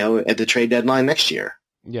 at the trade deadline next year.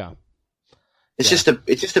 Yeah. It's just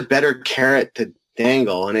a better carrot to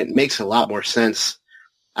dangle, and it makes a lot more sense.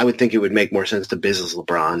 I would think it would make more sense to business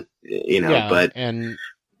LeBron, but. And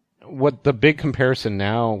what the big comparison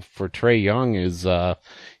now for Trae Young is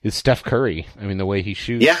Steph Curry. I mean, the way he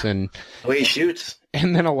shoots and the way he shoots.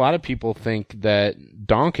 And then a lot of people think that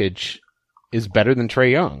Doncic is better than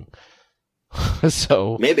Trae Young.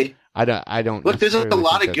 So maybe I don't look. There's a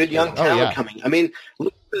lot of good young talent coming. I mean,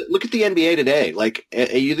 look at the NBA today. Like,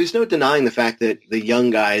 there's no denying the fact that the young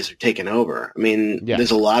guys are taking over. I mean,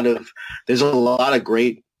 there's a lot of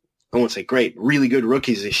great. I won't say great, really good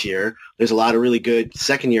rookies this year. There's a lot of really good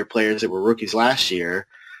second-year players that were rookies last year.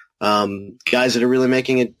 Guys that are really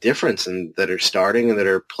making a difference and that are starting and that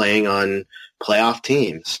are playing on playoff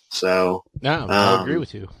teams. So no, I agree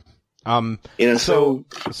with you. So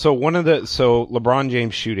LeBron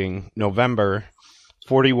James shooting November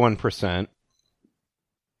 41%,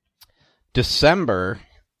 October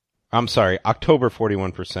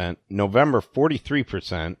 41%, November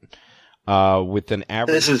 43%, with an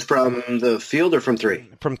average. This is from the field or from three?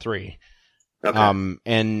 From three.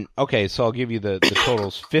 Okay. So I'll give you the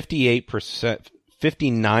totals: 58%,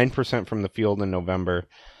 59% from the field in November.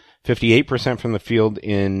 58% from the field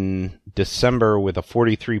in December with a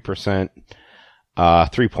 43%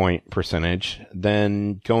 3-point percentage.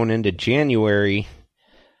 Then going into January,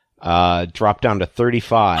 dropped down to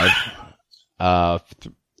 35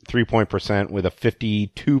 3-point percent with a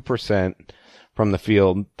 52% from the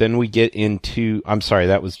field. Then we get into,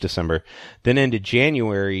 that was December. Then into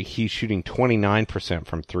January, he's shooting 29%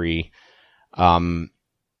 from three.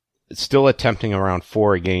 Still attempting around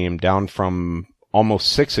 4 a game, down from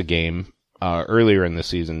almost 6 a game earlier in the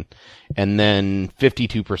season, and then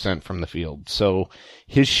 52% from the field. So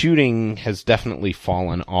his shooting has definitely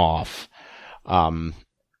fallen off.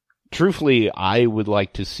 Truthfully, I would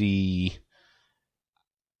like to see.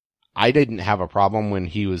 I didn't have a problem when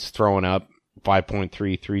he was throwing up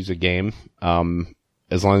 5.3 threes a game,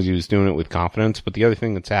 as long as he was doing it with confidence. But the other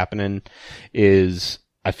thing that's happening is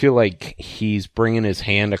I feel like he's bringing his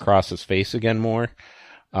hand across his face again more.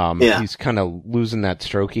 He's kind of losing that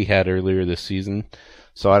stroke he had earlier this season.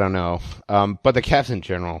 So I don't know. But the Cavs in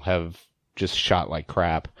general have just shot like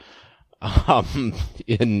crap,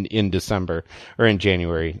 in December or in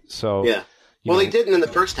January. So, yeah. Well, they didn't in the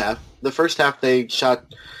first half. The first half they shot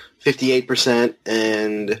 58%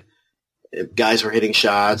 and guys were hitting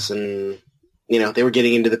shots and, they were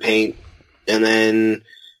getting into the paint. And then,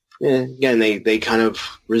 again, they kind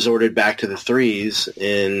of resorted back to the threes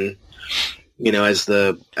and, as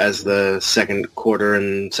the second quarter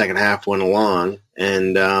and second half went along,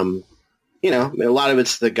 and a lot of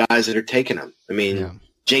it's the guys that are taking them. I mean,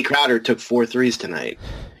 Jay Crowder took 4 threes tonight.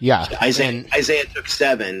 Yeah, Isaiah took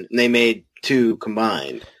 7, and they made 2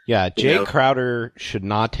 combined. Yeah, Jay Crowder should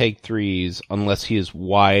not take threes unless he is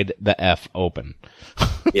wide the F open.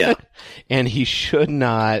 Yeah, and he should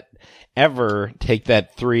not ever take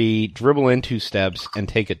that 3, dribble in 2 steps, and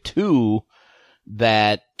take a 2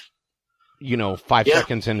 that 5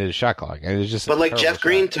 seconds into the shot clock. And it was just. But like Jeff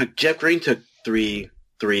Green took 3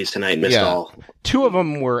 threes tonight, missed all. 2 of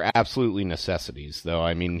them were absolutely necessities, though.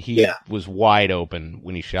 I mean, he was wide open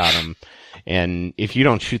when he shot them, and if you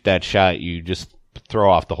don't shoot that shot, you just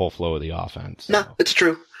throw off the whole flow of the offense. So. No, it's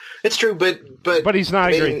true. It's true, but he's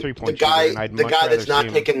not a great 3-point shooter. The guy that's not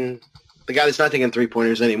taking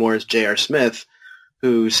 3-pointers anymore is J.R. Smith,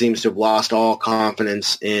 who seems to have lost all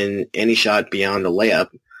confidence in any shot beyond a layup.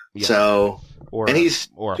 Yeah. So, to his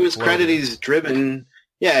credit, he's driven.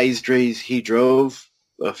 Yeah, he drove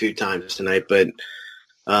a few times tonight, but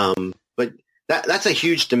that's a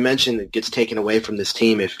huge dimension that gets taken away from this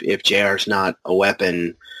team if JR's not a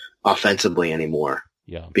weapon offensively anymore.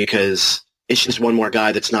 Yeah, because it's just one more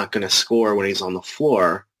guy that's not going to score when he's on the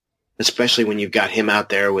floor, especially when you've got him out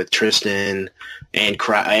there with Tristan and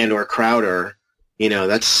or Crowder.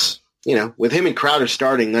 That's with him and Crowder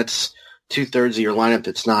starting, that's 2/3 of your lineup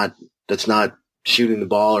that's not shooting the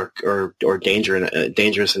ball or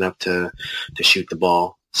dangerous enough to shoot the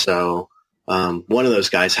ball. So one of those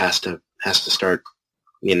guys has to start,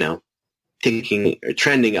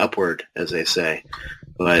 trending upward, as they say.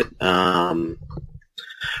 But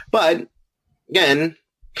again,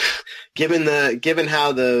 given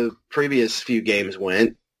how the previous few games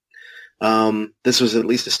went, this was at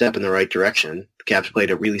least a step in the right direction. The Caps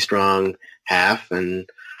played a really strong half, and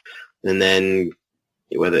then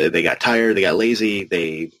whether they got tired, they got lazy,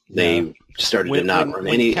 they started to not run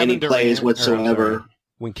any plays whatsoever.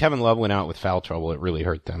 When Kevin Love went out with foul trouble, it really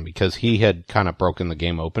hurt them because he had kind of broken the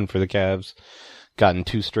game open for the Cavs, gotten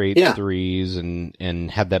 2 straight threes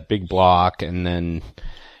and had that big block, and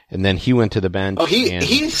then he went to the bench. Oh,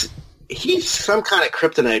 he's some kind of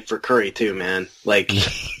kryptonite for Curry too, man. Like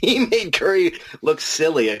he made Curry look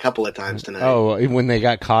silly a couple of times tonight. Oh, when they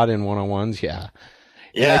got caught in one-on-ones, yeah.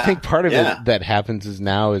 Yeah, and I think part of it that happens is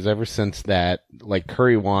ever since that, like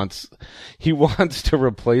Curry wants to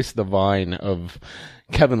replace the vine of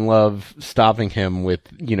Kevin Love stopping him with,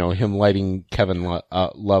 him lighting Kevin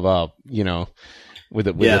Love up, with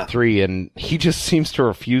a 3, and he just seems to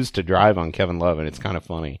refuse to drive on Kevin Love, and it's kind of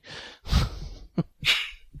funny.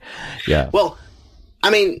 Yeah. Well, I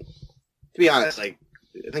mean, to be honest, I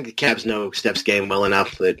think the Cavs know Steph's game well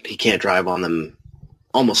enough that he can't drive on them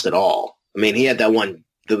almost at all. I mean, he had that one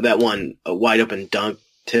wide open dunk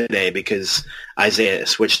today because Isaiah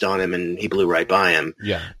switched on him and he blew right by him.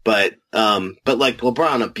 Yeah. But like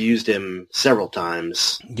LeBron abused him several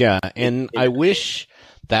times. Yeah, and I wish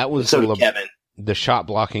that was Kevin. The shot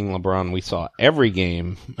blocking LeBron we saw every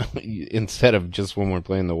game instead of just when we're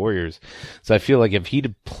playing the Warriors. So I feel like if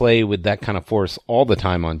he'd play with that kind of force all the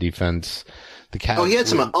time on defense, the Cavs. Oh, he had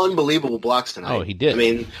some unbelievable blocks tonight. Oh, he did. I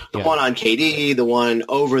mean, the one on KD, the one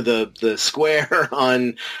over the square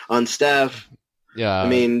on Steph. Yeah. I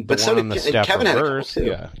mean, but so did Kevin. Had a couple too.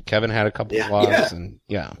 Yeah, Kevin had a couple of blocks, and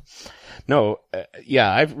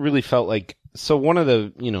I've really felt like one of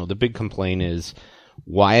the the big complaint is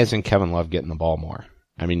why isn't Kevin Love getting the ball more?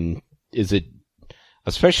 I mean, is it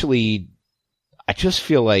especially? I just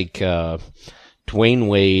feel like Dwayne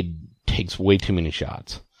Wade takes way too many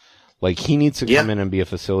shots. Like, he needs to come in and be a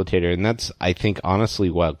facilitator, and that's, I think, honestly,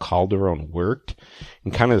 what Calderon worked, in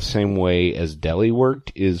kind of the same way as Delly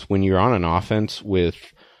worked, is when you're on an offense with,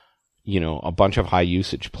 a bunch of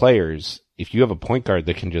high-usage players, if you have a point guard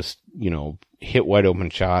that can just, hit wide-open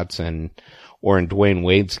shots or in Dwayne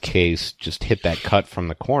Wade's case, just hit that cut from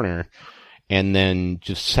the corner, and then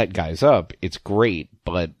just set guys up, it's great,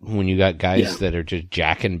 but when you got guys that are just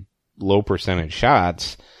jacking low-percentage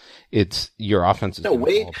shots, it's your offense is going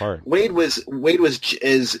to fall apart. Wade was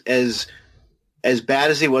as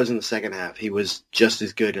bad as he was in the second half. He was just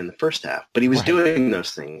as good in the first half, but he was doing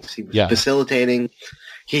those things. He was facilitating.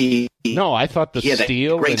 I thought the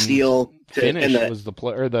steal, great steal finish was the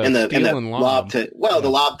play, or the steal and lob to the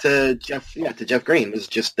lob to Jeff Green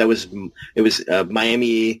it was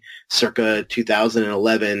Miami circa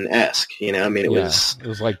 2011-esque. I mean, it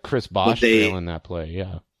was like Chris Bosh in that play.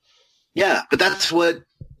 Yeah. Yeah, but that's what.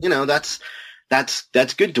 That's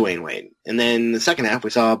good Dwayne Wade. And then the second half, we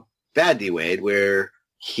saw bad D Wade, where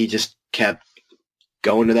he just kept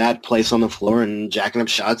going to that place on the floor and jacking up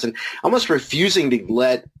shots and almost refusing to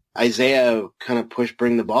let Isaiah kind of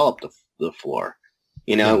bring the ball up the floor.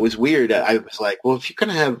 It was weird. I was like, well, if you're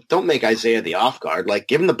going to don't make Isaiah the off guard, like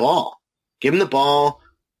give him the ball. Give him the ball.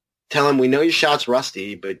 Tell him, we know your shot's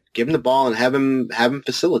rusty, but give him the ball and have him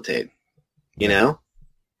facilitate,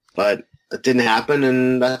 But it didn't happen,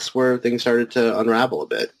 and that's where things started to unravel a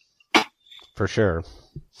bit. For sure.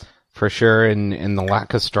 For sure, and the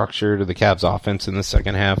lack of structure to the Cavs offense in the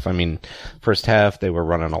second half. I mean, first half, they were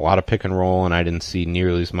running a lot of pick and roll, and I didn't see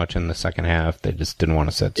nearly as much in the second half. They just didn't want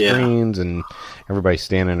to set screens, and everybody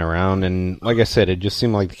standing around. And like I said, it just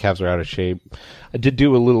seemed like the Cavs were out of shape. I did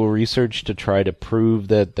do a little research to try to prove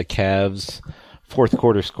that the Cavs' fourth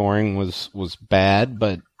quarter scoring was bad,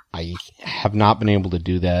 but I have not been able to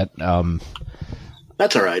do that.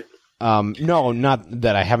 That's all right. No, not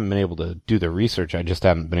that I haven't been able to do the research. I just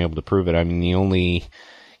haven't been able to prove it. I mean, the only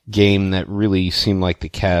game that really seemed like the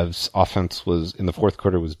Cavs offense was in the fourth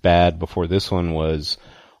quarter was bad before this one was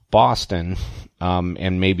Boston.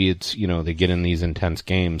 And maybe it's, they get in these intense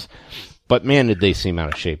games, but man, did they seem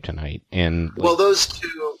out of shape tonight. And well, those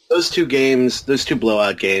two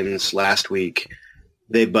blowout games last week,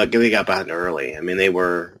 they got behind early. I mean, it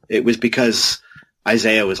was because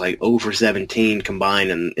Isaiah was like 0 for 17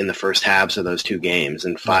 combined in the first halves of those two games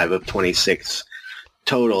and 5 of 26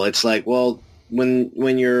 total. It's like, well,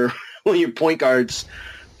 when your point guard's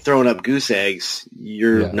throwing up goose eggs,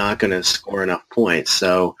 you're not going to score enough points.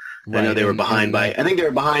 So I know they were behind I think they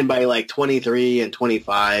were behind by like 23 and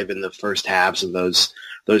 25 in the first halves of those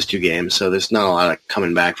two games. So there's not a lot of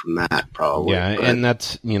coming back from that probably. Yeah. But. And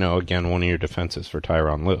that's, again, one of your defenses for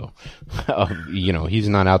Tyronn Lue. He's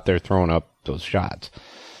not out there throwing up those shots.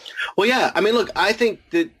 Well, yeah. I mean, look, I think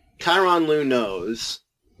that Tyronn Lue knows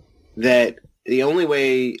that the only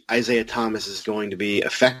way Isaiah Thomas is going to be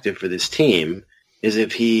effective for this team is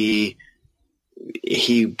if he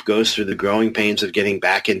goes through the growing pains of getting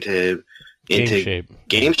back into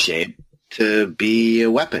game shape to be a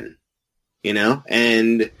weapon,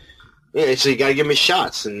 and so you got to give him his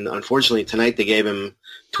shots. And unfortunately, tonight they gave him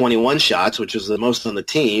 21 shots, which was the most on the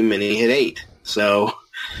team, and he hit 8. So,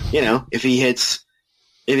 if he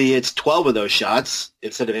hits 12 of those shots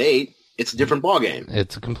instead of 8, it's a different ballgame.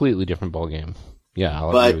 It's a completely different ballgame. Yeah,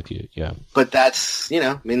 I'll agree with you. Yeah. But that's,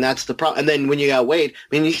 that's the problem. And then when you got Wade,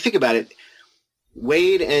 you think about it,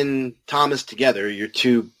 Wade and Thomas together, your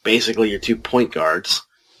two point guards,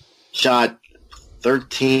 shot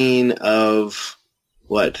 13 of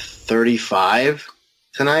 35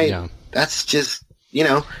 tonight. Yeah. That's just,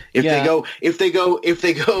 if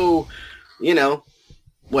they go,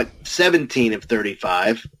 17 of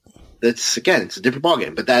 35, that's, again, it's a different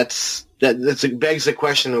ballgame. But that begs the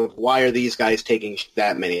question of why are these guys taking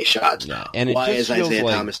that many shots? Yeah. And why is Isaiah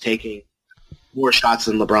Thomas taking more shots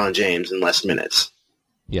than LeBron James in less minutes?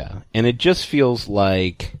 Yeah, and it just feels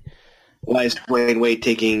like... Why is Dwayne Wade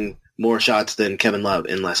taking more shots than Kevin Love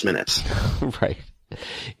in less minutes? Right.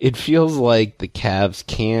 It feels like the Cavs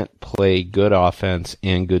can't play good offense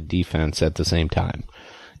and good defense at the same time.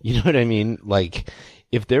 You know what I mean? Like...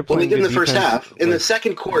 If they're playing they did in the first half. In the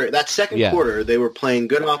second quarter, quarter, they were playing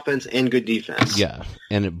good offense and good defense. Yeah,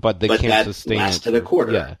 but they can't sustain it. Lasted a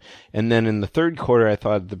quarter. Yeah, and then in the third quarter, I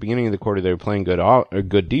thought at the beginning of the quarter they were playing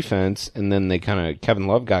good defense, and then Kevin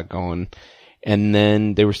Love got going, and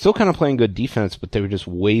then they were still kind of playing good defense, but they were just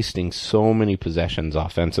wasting so many possessions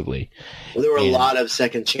offensively. Well, there were a lot of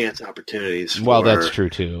second chance opportunities. Well, that's true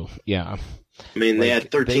too. Yeah, they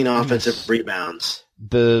had 13 offensive rebounds.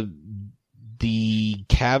 The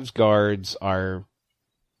Cavs guards are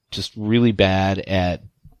just really bad at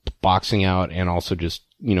boxing out and also just,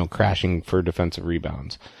 crashing for defensive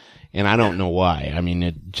rebounds. And I don't know why.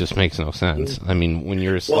 It just makes no sense. When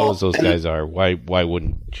you're as slow as those guys are, why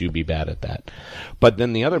wouldn't you be bad at that? But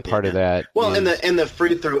then the other part of that, and the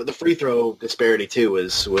free throw disparity too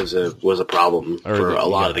was a problem for a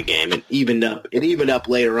lot of the game. It evened up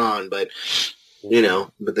later on, but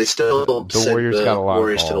they still the Warriors got a lot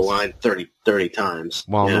Warriors of to the line 30 times.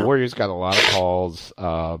 Well, the Warriors got a lot of calls.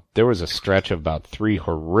 There was a stretch of about 3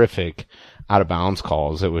 horrific out of bounds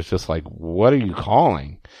calls. It was just like, what are you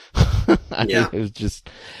calling? It was just,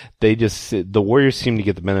 the Warriors seemed to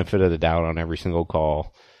get the benefit of the doubt on every single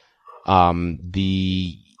call.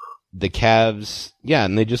 The Cavs,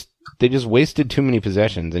 and they just wasted too many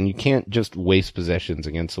possessions, and you can't just waste possessions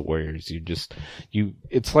against the Warriors.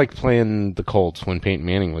 It's like playing the Colts when Peyton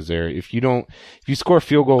Manning was there. If you score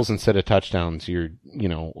field goals instead of touchdowns, or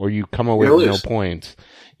you come away with no points,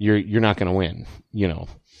 you're not going to win,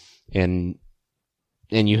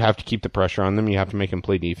 and you have to keep the pressure on them. You have to make them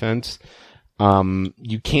play defense.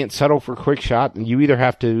 You can't settle for quick shot. You either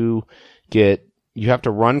have to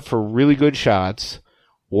run for really good shots,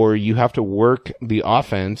 or you have to work the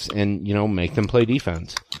offense and, make them play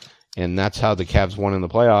defense. And that's how the Cavs won in the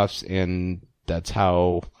playoffs, and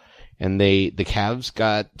the Cavs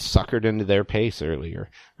got suckered into their pace earlier,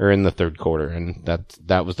 or in the third quarter, and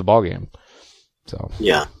that was the ball game. So.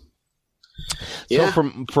 Yeah. So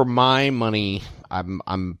for my money,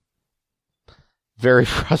 very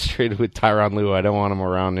frustrated with Tyronn Lue. I don't want him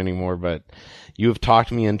around anymore, but you have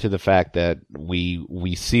talked me into the fact that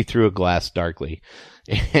we see through a glass darkly,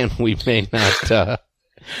 and we may not.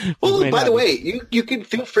 Well, by the way, you can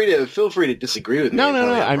feel free to disagree with me. No.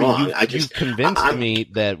 I mean, wrong. you've convinced me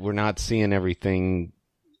that we're not seeing everything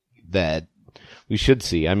that we should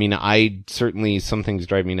see. I mean, some things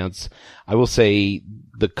drive me nuts. I will say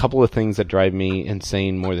the couple of things that drive me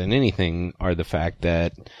insane more than anything are the fact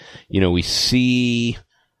that, we see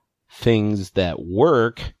things that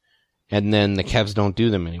work and then the Cavs don't do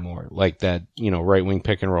them anymore. Like that, right wing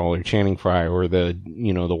pick and roll or Channing Frye or the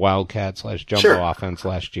Wildcat / jumbo offense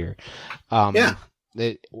last year.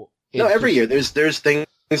 Every year there's things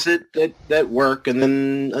that work, and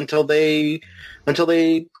then until they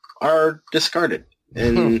are discarded.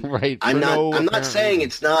 And right. I'm not saying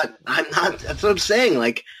it's not. That's what I'm saying.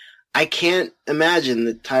 Like, I can't imagine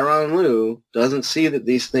that Tyronn Lue doesn't see that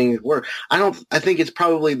these things work. I think it's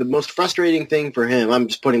probably the most frustrating thing for him. I'm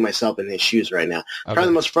just putting myself in his shoes right now. Okay. Probably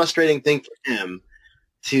the most frustrating thing for him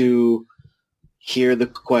to hear the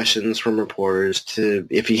questions from reporters, to,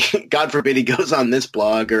 if he, God forbid, he goes on this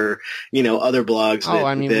blog or, other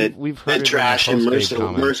blogs we've heard that trash him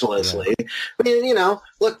mercilessly. Yeah. I mean,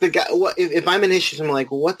 look, the guy, if I'm in issues, I'm like,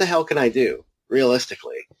 well, what the hell can I do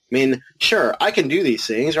realistically? I mean, sure, I can do these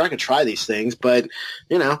things or I can try these things, but,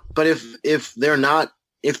 but if they're not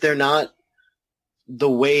the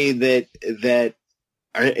way that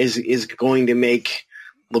is going to make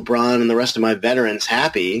LeBron and the rest of my veterans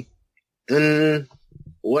happy, then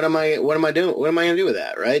what am I doing? What am I going to do with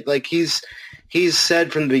that? Right? Like he's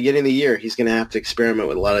said from the beginning of the year, he's going to have to experiment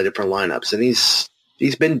with a lot of different lineups, and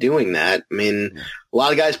he's been doing that. I mean, a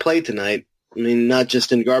lot of guys played tonight. I mean, not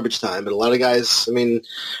just in garbage time, but a lot of guys, I mean,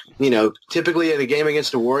 typically in a game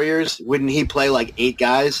against the Warriors, wouldn't he play like 8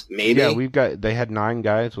 guys, maybe? Yeah, they had 9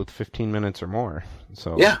 guys with 15 minutes or more.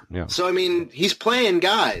 So yeah. So, I mean, he's playing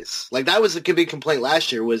guys. Like, that was the big complaint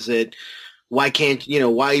last year, was that why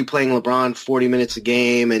are you playing LeBron 40 minutes a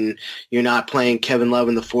game and you're not playing Kevin Love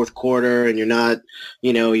in the fourth quarter, and you're not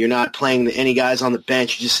playing any guys on the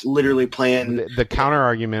bench. You're just literally playing. The counter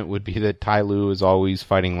argument would be that Ty Lue is always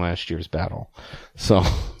fighting last year's battle. So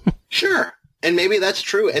sure. And maybe that's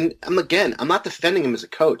true. And I'm not defending him as a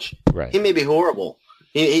coach. Right. He may be horrible.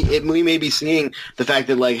 We may be seeing the fact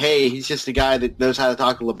that, like, hey, he's just a guy that knows how to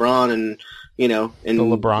talk to LeBron and the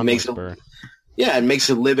LeBron makes whisperer. Yeah, and makes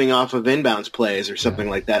a living off of inbounds plays or something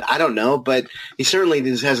like that. I don't know, but he certainly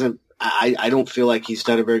hasn't. I don't feel like he's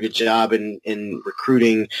done a very good job in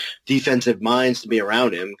recruiting defensive minds to be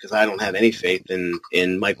around him, because I don't have any faith in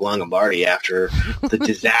Mike Longobardi after the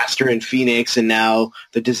disaster in Phoenix and now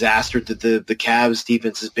the disaster that the Cavs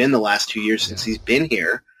defense has been the last 2 years since he's been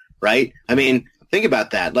here, right? I mean, think about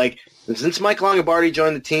that. Like, since Mike Longobardi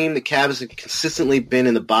joined the team, the Cavs have consistently been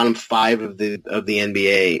in the bottom 5 of the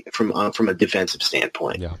NBA from a defensive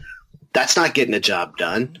standpoint. Yeah. That's not getting a job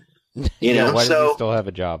done. Why does he still have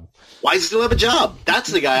a job? Why does he still have a job? That's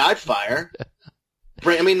the guy I'd fire.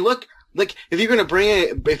 I mean, look, like, if you're going to bring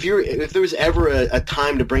in, if there was ever a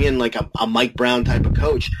time to bring in like a Mike Brown type of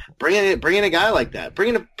coach, bring in a guy like that.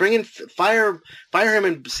 Fire him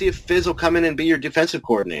and see if Fizz will come in and be your defensive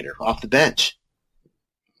coordinator off the bench.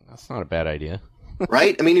 That's not a bad idea.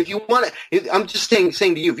 Right? I mean, if you want to, I'm just saying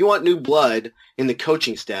to you, if you want new blood in the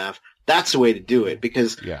coaching staff, that's the way to do it,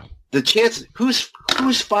 because the chance, who's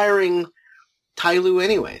firing Ty Lue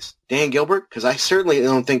anyways? Dan Gilbert? Because I certainly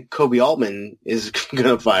don't think Kobe Altman is going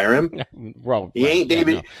to fire him. He ain't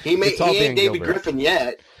David. He ain't David Griffin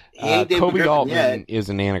yet. Kobe Altman is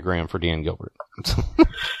an anagram for Dan Gilbert.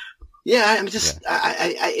 Yeah, I'm just.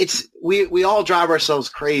 It's we all drive ourselves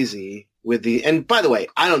crazy with the. And by the way,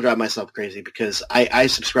 I don't drive myself crazy because I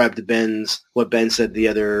subscribe to what Ben said the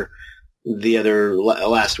other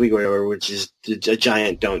last week or whatever, which is a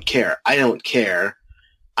giant don't care. I don't care.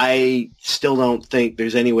 I still don't think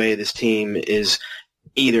there's any way this team is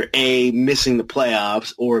either A, missing the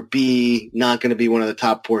playoffs, or B, not going to be one of the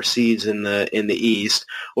top 4 seeds in the East,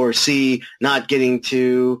 or C, not getting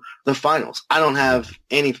to the finals. I don't have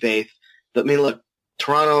any faith. I mean, look,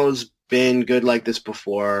 Toronto's been good like this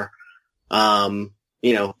before.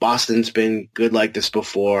 Boston's been good like this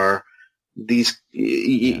before. I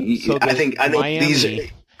think Miami, these.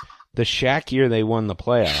 The Shaq year they won the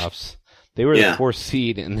playoffs. They were the 4th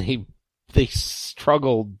seed, and they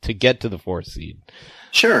struggled to get to the 4th seed.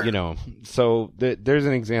 Sure. So there's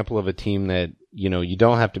an example of a team that, you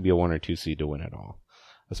don't have to be a 1 or 2 seed to win it all.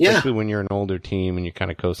 Especially when you're an older team and you're kind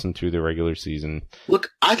of coasting through the regular season.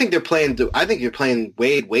 Look, I think you're playing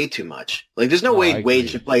Wade way too much. Like, there's no way Wade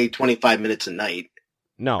should play 25 minutes a night.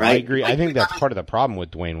 No, right? I agree. I think that's part of the problem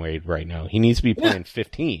with Dwayne Wade right now. He needs to be playing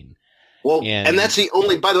 15. Well, and that's the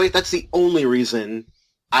only. By the way, that's the only reason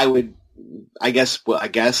I would. I guess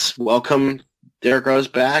welcome Derrick Rose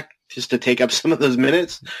back just to take up some of those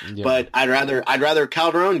minutes. Yeah. But I'd rather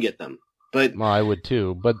Calderon get them. But well, I would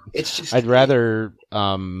too. But it's just I'd rather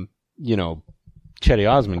Chetty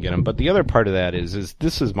Osman get him. But the other part of that is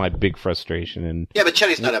this is my big frustration. And yeah, but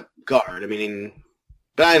Chetty's not a guard. I mean,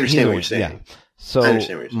 but I understand what you're saying. Yeah. So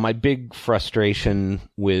my big frustration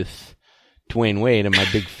with Dwayne Wade and my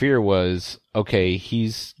big fear was, okay,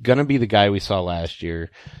 he's going to be the guy we saw last year,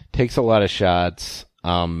 takes a lot of shots,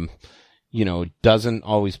 doesn't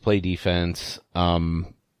always play defense,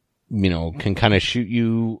 can kind of shoot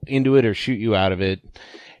you into it or shoot you out of it.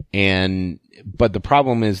 But the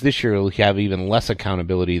problem is this year he'll have even less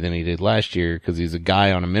accountability than he did last year because he's a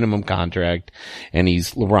guy on a minimum contract and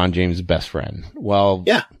he's LeBron James' best friend. Well,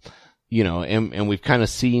 yeah. And we've kind of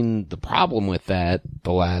seen the problem with that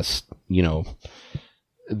the last,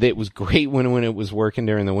 it was great when it was working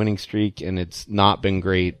during the winning streak, and it's not been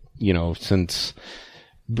great, since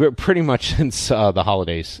pretty much since the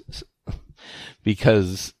holidays,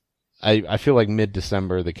 because I feel like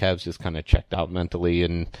mid-December the Cavs just kind of checked out mentally,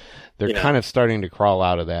 and they're kind of starting to crawl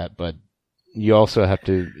out of that. But you also have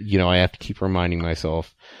to, I have to keep reminding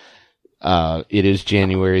myself. It is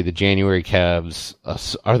January. The January Cavs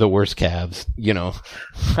are the worst Cavs.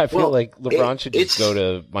 I feel like LeBron should just go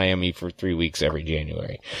to Miami for 3 weeks every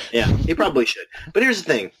January. Yeah, he probably should. But here's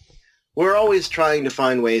the thing. We're always trying to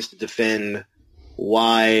find ways to defend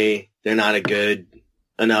why they're not a good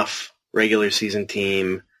enough regular season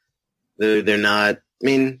team. They're not. I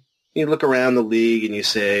mean, you look around the league and you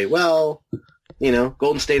say, well,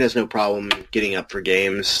 Golden State has no problem getting up for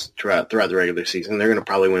games throughout the regular season. They're going to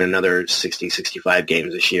probably win another 60, 65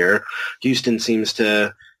 games this year. Houston seems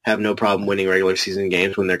to have no problem winning regular season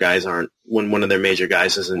games when when one of their major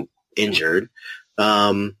guys isn't injured.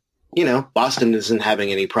 Boston isn't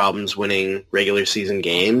having any problems winning regular season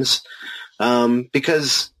games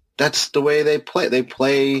because that's the way they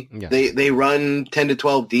play. They run 10 to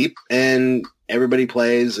 12 deep, and everybody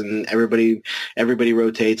plays, and everybody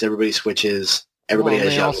rotates, everybody switches. Everybody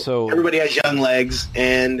has young legs,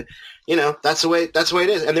 and that's the way it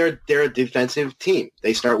is. And they're a defensive team.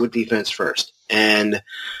 They start with defense first, and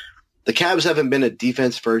the Cavs haven't been a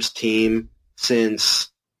defense first team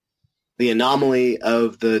since the anomaly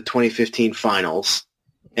of the 2015 finals,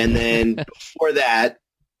 and then before that,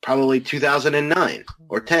 probably 2009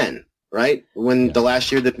 or 10, right? When the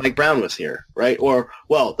last year that Mike Brown was here, right? Or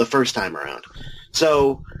the first time around.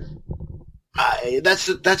 So. That's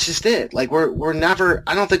just it. Like we're never.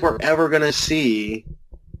 I don't think we're ever going to see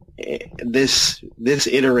this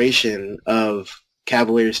iteration of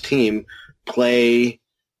Cavaliers team play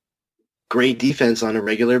great defense on a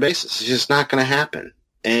regular basis. It's just not going to happen,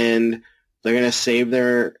 and they're going to save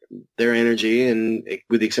their energy. And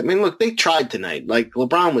with the exception, look, they tried tonight. Like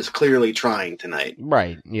LeBron was clearly trying tonight,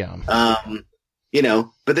 right? Yeah. But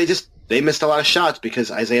they missed a lot of shots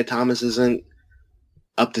because Isaiah Thomas isn't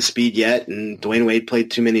up to speed yet, and Dwayne Wade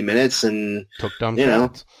played too many minutes and took dumb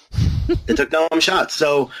shots. They took dumb shots.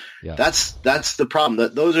 So that's the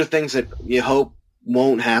problem. Those are things that you hope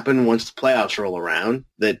won't happen once the playoffs roll around,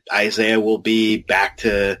 that Isaiah will be back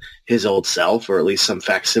to his old self, or at least some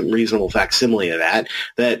reasonable facsimile of that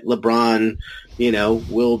LeBron,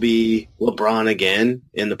 will be LeBron again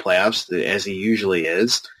in the playoffs as he usually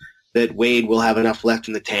is, that Wade will have enough left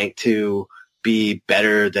in the tank to be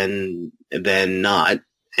better than not.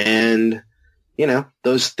 And,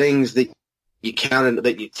 those things that you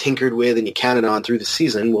tinkered with and you counted on through the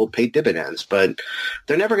season will pay dividends, but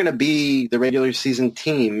they're never going to be the regular season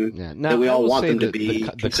team that we all want them to be.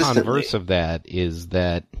 The converse of that is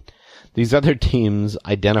that these other teams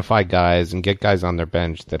identify guys and get guys on their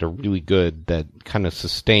bench that are really good, that kind of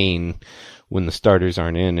sustain when the starters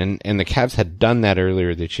aren't in. And the Cavs had done that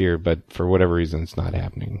earlier this year, but for whatever reason, it's not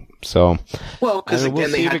happening. So, we'll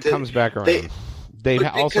see if it comes back around. They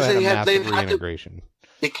also had a massive reintegration.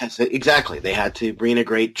 Because exactly, they had to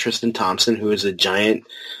reintegrate Tristan Thompson, who is a giant,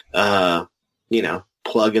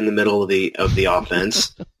 plug in the middle of the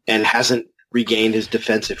offense, and hasn't regained his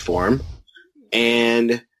defensive form.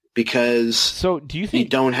 And because do you think you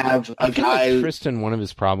don't have a guy? Like Tristan, one of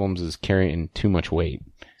his problems is carrying too much weight.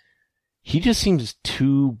 He just seems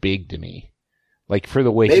too big to me, like for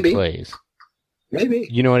the way he plays. Maybe,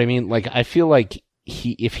 you know what I mean? Like I feel like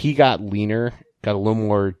if he got leaner, got a little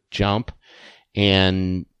more jump,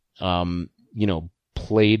 and was a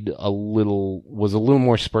little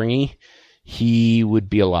more springy, he would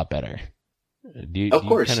be a lot better. Do you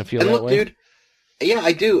kind of feel that way? Dude, Yeah,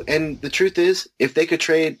 I do. And the truth is, if they could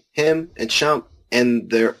trade him and Shump and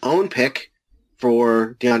their own pick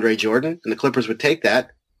for DeAndre Jordan, and the Clippers would take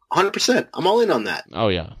that, 100%. I'm all in on that. Oh,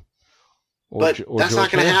 yeah. But that's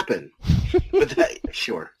not going to happen.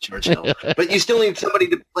 Sure, George Hill. But you still need somebody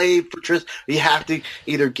to play for Tristan. You have to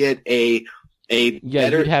either get a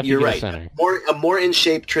better, you're right, a more in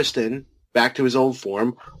shape Tristan back to his old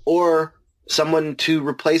form, or someone to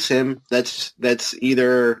replace him that's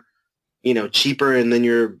either, you know, cheaper, and then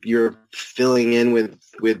you're filling in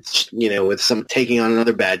with some taking on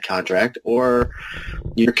another bad contract, or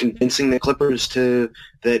you're convincing the Clippers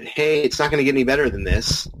that hey, it's not going to get any better than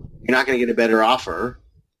this. You're not going to get a better offer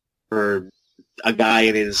for a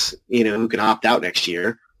guy who can opt out next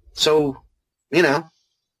year. So,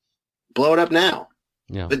 blow it up now.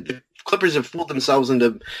 Yeah. But the Clippers have fooled themselves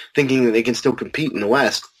into thinking that they can still compete in the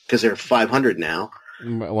West because they're 500 now.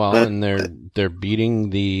 Well, and they're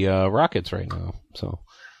beating the Rockets right now. So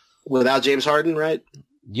without James Harden, right?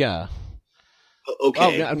 Yeah.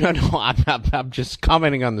 Okay. Oh, no. I'm just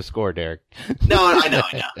commenting on the score, Derek. No, I know.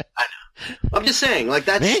 I'm just saying, like,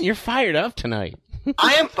 that's... Man, you're fired up tonight.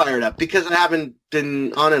 I am fired up because I haven't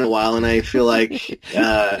been on in a while, and I feel like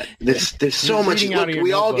there's so much. Look,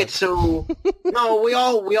 we all get so...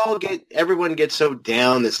 No, everyone gets so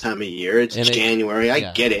down this time of year. It's January.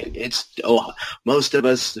 I get it. It's most of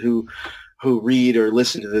us who read or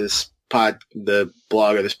listen to the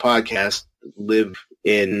blog or this podcast live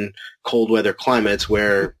in cold weather climates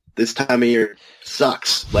where this time of year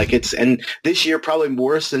sucks. And this year probably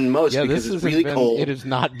worse than most because it's really cold. It has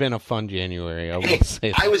not been a fun January. I will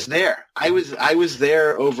say that. I was there. I was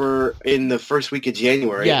there over in the first week of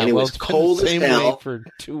January, and it was cold as hell for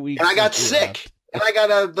 2 weeks. And I got sick, and I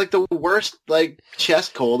got the worst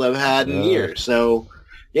chest cold I've had in years. So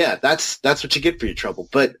yeah, that's what you get for your trouble.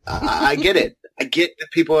 But I get it. I get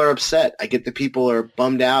that people are upset. I get that people are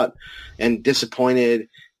bummed out and disappointed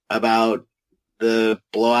about the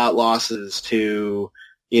blowout losses to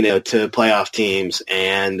playoff teams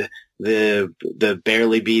and the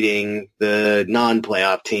barely beating the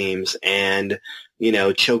non-playoff teams and,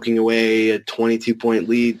 choking away a 22-point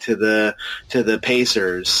lead to the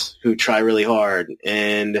Pacers who try really hard.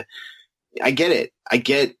 And I get it. I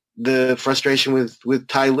get the frustration with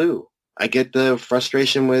Ty Lue. I get the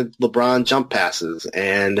frustration with LeBron jump passes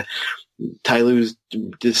and Ty Lue's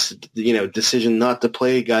decision not to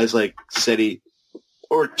play guys like Seti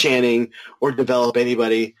or Channing or develop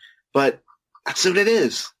anybody, but that's what it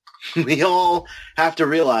is. We all have to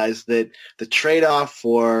realize that the trade-off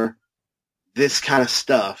for this kind of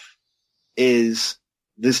stuff is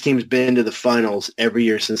this team's been to the finals every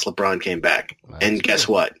year since LeBron came back. And guess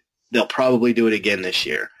what? They'll probably do it again this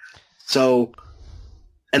year. So,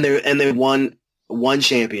 and they won one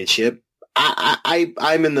championship.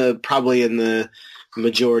 I'm probably in the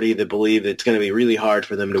majority that believe that it's going to be really hard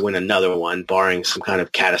for them to win another one, barring some kind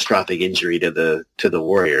of catastrophic injury to the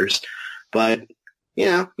Warriors. But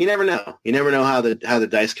you never know. You never know how the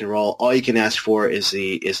dice can roll. All you can ask for is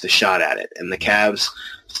the shot at it, and the Cavs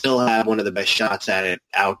still have one of the best shots at it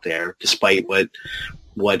out there, despite what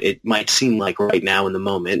it might seem like right now in the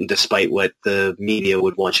moment, and despite what the media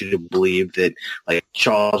would want you to believe that, like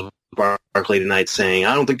Charles Barkley tonight saying,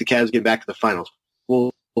 I don't think the Cavs get back to the finals.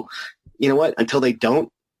 Well, you know what? Until they don't,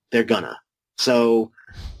 they're gonna. So,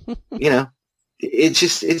 it's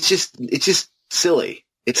just silly.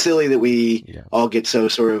 It's silly that we all get so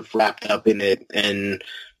sort of wrapped up in it and,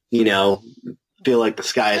 feel like the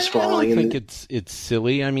sky is falling. I don't think it's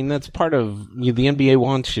silly. I mean, that's part of the NBA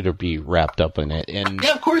wants you to be wrapped up in it. And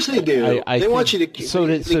yeah, of course they do. They want you to. So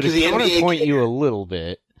to counterpoint you a little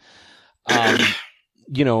bit,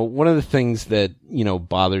 one of the things that,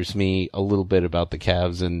 bothers me a little bit about the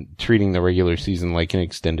Cavs and treating the regular season like an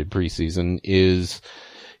extended preseason is,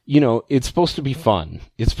 it's supposed to be fun.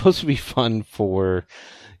 It's supposed to be fun for,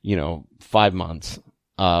 5 months,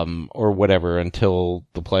 or whatever until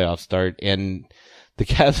the playoffs start. And the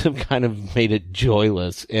Cavs have kind of made it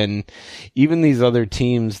joyless. And even these other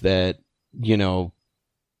teams that,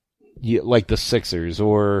 like the Sixers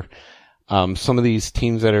or, some of these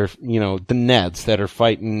teams that are, the Nets that are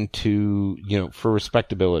fighting to, for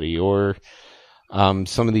respectability, or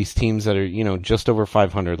some of these teams that are, just over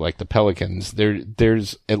 500, like the Pelicans,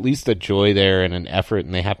 there's at least a joy there and an effort,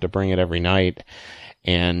 and they have to bring it every night.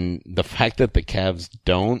 And the fact that the Cavs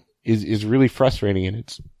don't is really frustrating,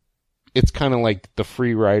 and it's kind of like the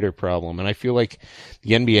free rider problem. And I feel like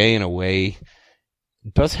the NBA, in a way,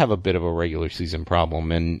 does have a bit of a regular season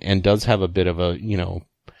problem, and does have a bit of a,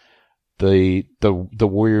 the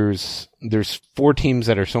Warriors, there's 4 teams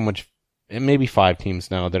that are so much, and maybe 5 teams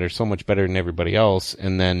now that are so much better than everybody else.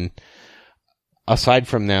 And then aside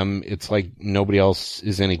from them, it's like nobody else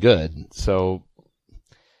is any good. So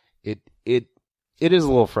it is a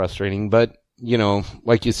little frustrating, but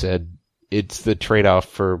like you said, it's the trade-off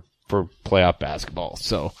for playoff basketball.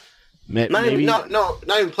 So not even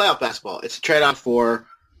playoff basketball. It's a trade-off for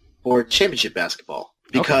championship basketball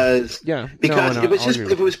because if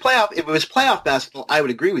it was playoff basketball, I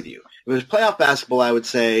would agree with you. If it was playoff basketball, I would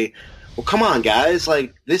say, well, come on, guys!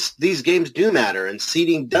 Like these games do matter, and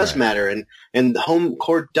seeding does matter, and the home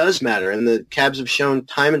court does matter, and the Cavs have shown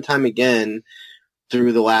time and time again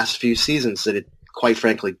through the last few seasons that it, quite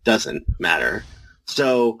frankly, doesn't matter.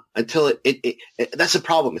 So until it that's a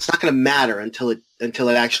problem. It's not going to matter until it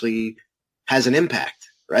actually has an impact,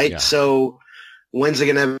 right? Yeah. So when's it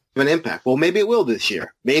going to have an impact? Well, maybe it will this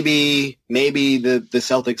year. Maybe the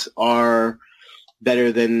Celtics are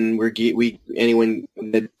better than than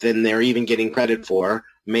they're even getting credit for.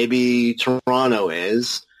 Maybe Toronto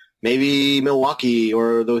is. Maybe Milwaukee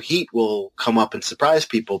or the Heat will come up and surprise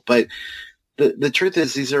people. But the truth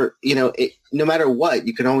is, these are, no matter what,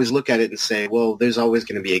 you can always look at it and say, well, there's always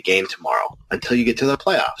going to be a game tomorrow until you get to the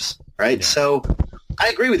playoffs, right? Yeah. So I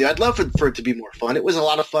agree with you. I'd love for it to be more fun. It was a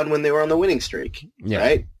lot of fun when they were on the winning streak,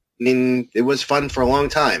 right? I mean, it was fun for a long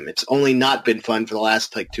time. It's only not been fun for the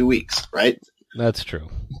last 2 weeks, right? That's true.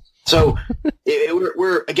 So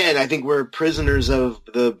we're again, I think we're prisoners of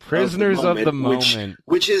the moment,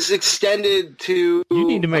 which is extended to. You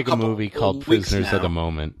need to make a movie called Prisoners of the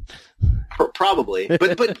Moment. Probably,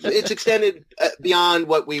 but it's extended beyond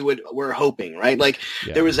what we're hoping, right?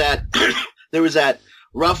 There was that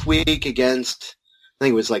rough week against, I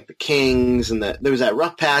think it was the Kings, and there was that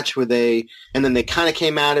rough patch and then they kind of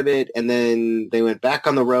came out of it, and then they went back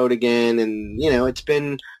on the road again, and they've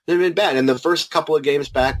been bad. And the first couple of games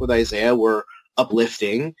back with Isaiah were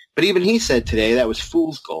uplifting, but even he said today that was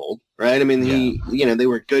fool's gold, right? I mean, they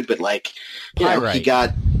were good, but he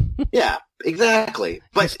got, yeah, exactly.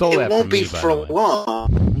 But it won't be for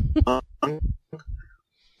long.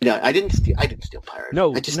 No, I didn't steal Pirate.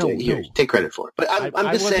 No, take credit for it. But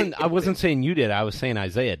I'm just saying. I wasn't saying you did. I was saying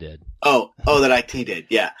Isaiah did. Oh, he did.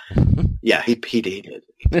 Yeah, yeah, he did.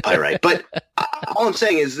 Pirate. But all I'm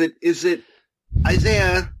saying is that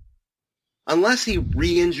Isaiah, unless he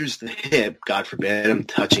re-injures the hip, God forbid, I'm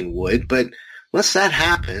touching wood, but unless that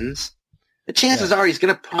happens, the chances are he's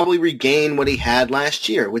going to probably regain what he had last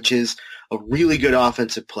year, which is a really good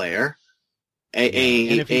offensive player.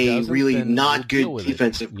 A really not good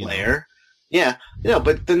defensive player. Yeah,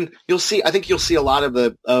 but then you'll see. I think you'll see a lot of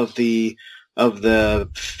the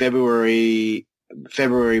February,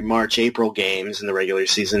 March, April games in the regular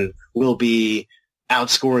season will be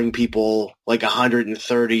outscoring people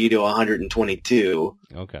 130 to 122.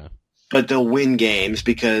 Okay. But they'll win games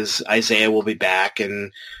because Isaiah will be back,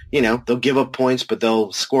 and they'll give up points, but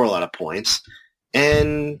they'll score a lot of points,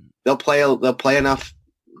 and they'll play enough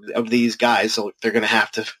of these guys, so they're going to have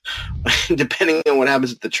to, depending on what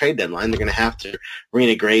happens at the trade deadline, they're going to have to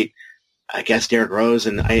reintegrate, I guess, Derrick Rose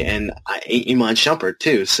and Iman Shumpert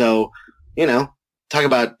too. So, talk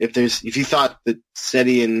about if you thought that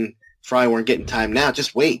Seti and Fry weren't getting time now,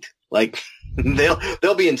 just wait.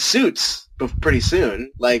 They'll be in suits pretty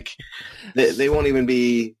soon. They won't even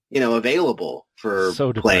be, available for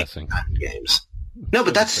playing games. No,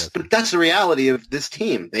 but that's the reality of this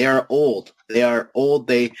team. They are old. They are old.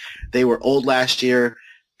 They were old last year.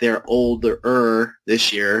 They're older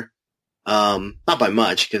this year. Not by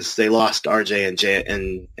much because they lost RJ and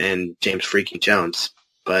James freaking Jones.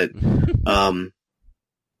 But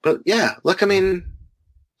yeah, look, I mean,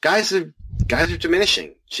 guys are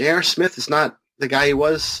diminishing. J.R. Smith is not the guy he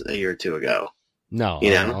was a year or two ago. No,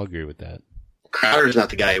 I'll agree with that. Crowder's not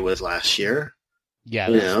the guy he was last year.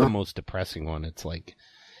 Yeah, that's the most depressing one. It's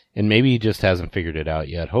and maybe he just hasn't figured it out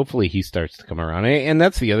yet. Hopefully he starts to come around. And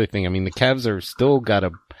that's the other thing. I mean, the Cavs are still got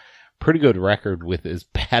a pretty good record with as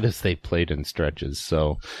bad as they played in stretches.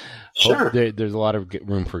 So sure. There's a lot of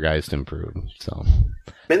room for guys to improve. So,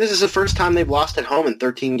 this is the first time they've lost at home in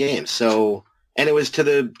 13 games. So, and it was to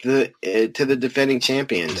the defending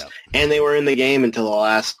champions, and they were in the game until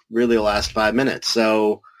the last 5 minutes.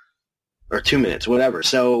 So, or 2 minutes, whatever.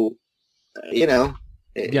 So, they'll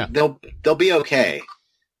be okay.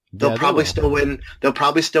 They'll probably still win. They'll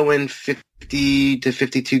probably still win 50 to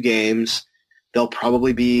 52 games. They'll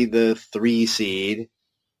probably be the 3 seed,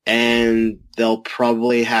 and they'll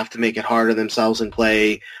probably have to make it hard on themselves and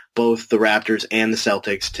play both the Raptors and the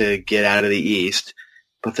Celtics to get out of the East.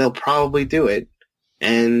 But they'll probably do it,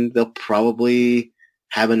 and they'll probably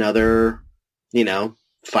have another,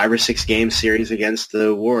 5 or 6 game series against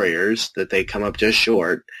the Warriors that they come up just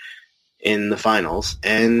short in the finals,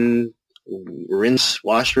 and rinse,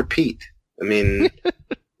 wash, repeat. I mean,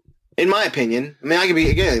 in my opinion, I could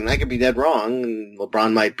be dead wrong. And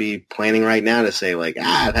LeBron might be planning right now to say like,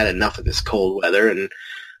 I've had enough of this cold weather, and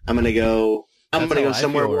I'm going to go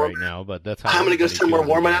somewhere warm right now. But that's how I'm going to go somewhere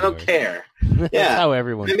warm, and I don't care. That's Yeah, how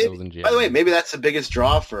everyone feels in January. By the way, maybe that's the biggest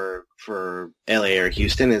draw for LA or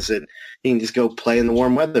Houston is that you can just go play in the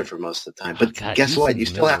warm weather for most of the time. But God, guess what? You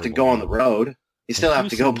still have to go on the road. You still have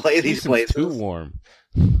to go play these places. Too warm.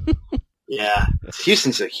 Yeah,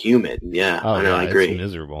 Houston's so humid. Yeah, I know. I agree. It's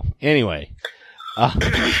miserable. Anyway,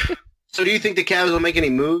 so do you think the Cavs will make any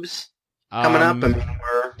moves coming up?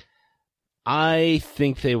 I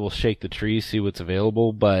think they will shake the tree, see what's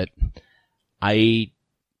available, but I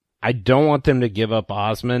don't want them to give up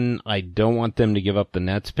Osman. I don't want them to give up the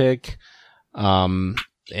Nets pick.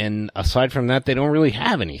 And aside from that, they don't really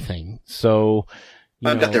have anything. So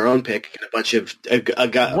I've got their own pick and a bunch of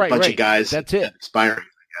guys. That's it. Expiring,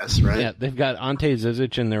 I guess, right? Yeah, they've got Ante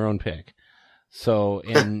Zizic in their own pick. So,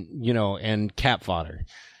 and, and cap fodder.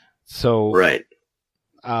 So, right.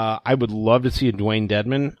 I would love to see a Dwayne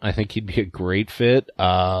Dedman. I think he'd be a great fit.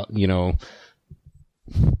 I'm not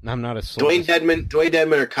a Dwayne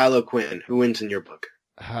Dedman or Kylo Quinn. Who wins in your book?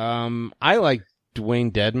 I like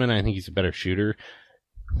Dwayne Dedman. I think he's a better shooter.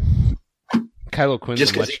 Kylo Quinn's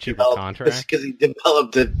a much cheaper contract. Just because he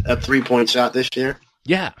developed a 3-point shot this year?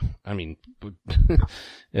 Yeah. I mean,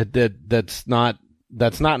 that's not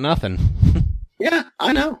nothing. Yeah,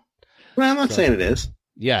 I know. Well, I'm not saying it is.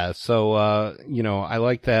 Yeah, so, I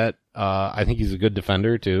like that. I think he's a good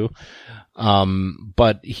defender, too.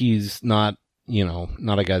 But he's not,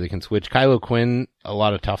 not a guy that can switch. Kylo Quinn, a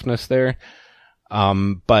lot of toughness there.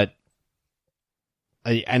 But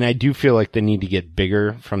I do feel like they need to get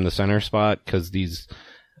bigger from the center spot because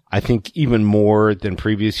I think even more than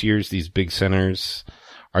previous years, these big centers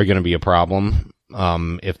are going to be a problem,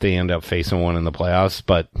 if they end up facing one in the playoffs.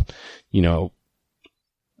 But,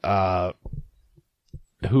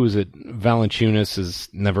 who is it? Valanciunas has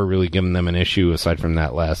never really given them an issue aside from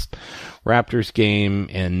that last Raptors game.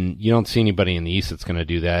 And you don't see anybody in the East that's going to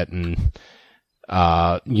do that. And,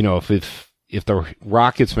 if the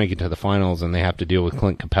Rockets make it to the finals and they have to deal with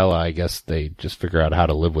Clint Capella, I guess they just figure out how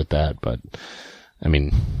to live with that. But, I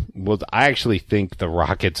mean, I actually think the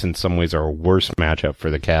Rockets in some ways are a worse matchup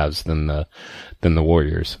for the Cavs than the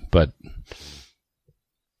Warriors. But,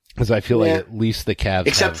 because I feel like at least the Cavs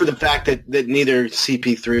except for the fact that neither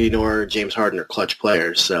CP3 nor James Harden are clutch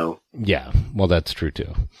players, so. Yeah, well, that's true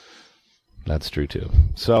too.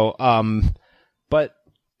 So, but,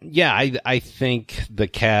 yeah, I think the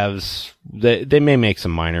Cavs, they may make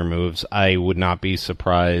some minor moves. I would not be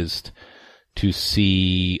surprised to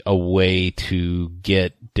see a way to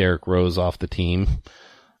get Derrick Rose off the team.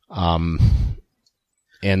 And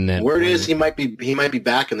then word is he might be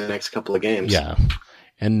back in the next couple of games. Yeah.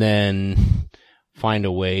 And then find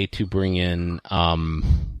a way to bring in a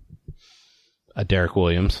Derek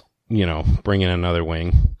Williams, bring in another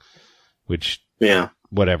wing, which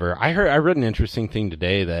whatever. I read an interesting thing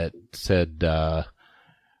today that said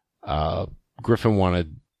Griffin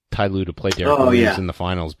wanted Ty Lue to play Derek Williams in the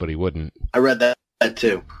finals, but he wouldn't. I read that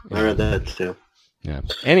too. Yeah.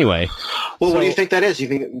 Anyway. Well, what do you think that is? Do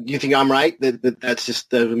you think I'm right that's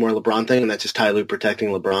just the more LeBron thing, and that's just Ty Lue protecting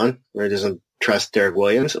LeBron, where he doesn't trust Derek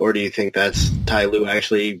Williams, or do you think that's Ty Lue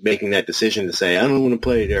actually making that decision to say, I don't want to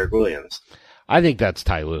play Derek Williams? I think that's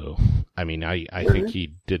Ty Lue. I mean, I think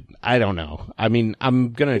he did. I don't know. I mean,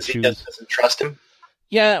 I'm going to choose. He doesn't trust him?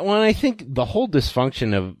 Yeah, well, I think the whole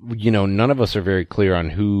dysfunction of, none of us are very clear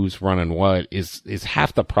on who's running what is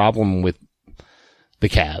half the problem with the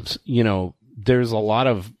Cavs. There's a lot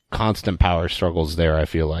of constant power struggles there, I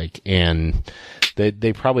feel like, and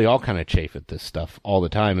they probably all kind of chafe at this stuff all the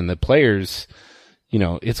time. And the players,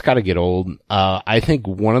 it's got to get old. I think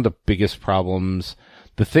one of the biggest problems,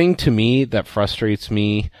 the thing to me that frustrates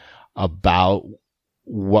me about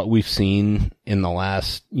what we've seen in the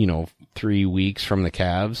last, 3 weeks from the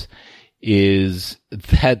Cavs is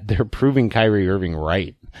that they're proving Kyrie Irving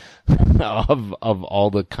right of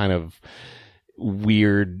all the kind of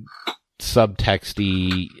weird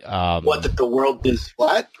subtexty, what, that the world is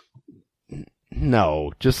flat?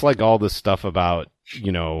 No, just like all the stuff about,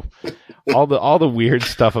 all the weird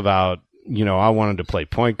stuff about, I wanted to play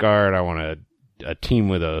point guard. I want a team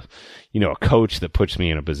with a coach that puts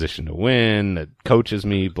me in a position to win, that coaches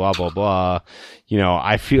me, blah, blah, blah.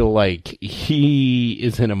 I feel like he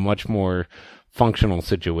is in a much more functional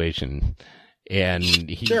situation. And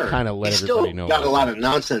he kind of let everybody know. Got a lot of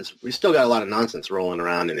nonsense. We still got a lot of nonsense rolling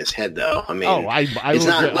around in his head, though. I mean, let's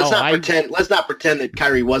not pretend that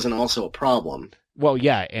Kyrie wasn't also a problem. Well,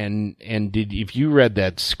 yeah, and if you read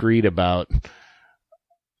that screed about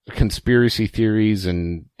conspiracy theories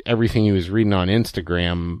and everything he was reading on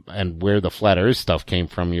Instagram and where the flat earth stuff came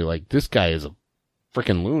from, you're like, this guy is a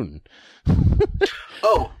freaking loon.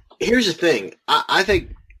 Oh, here's the thing. I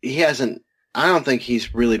think he hasn't, I don't think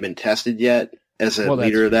he's really been tested yet as a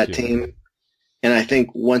leader of that team. And I think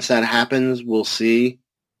once that happens, we'll see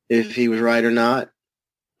if he was right or not.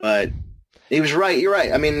 But he was right. You're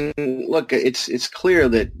right. I mean, look, it's clear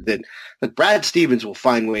that Brad Stevens will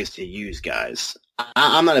find ways to use guys.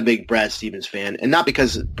 I'm not a big Brad Stevens fan, and not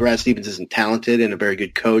because Brad Stevens isn't talented and a very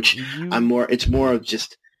good coach. It's more of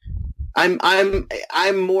just I've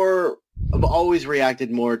always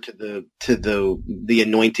reacted more to the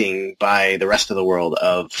anointing by the rest of the world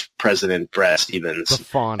of President Brad Stevens,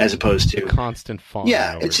 as opposed to constant fawn.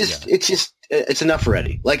 Yeah, it's enough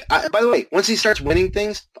already. Like, by the way, once he starts winning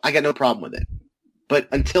things, I got no problem with it. But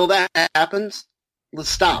until that happens, let's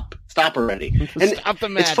stop already. And stop the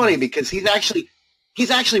madness. It's funny because he's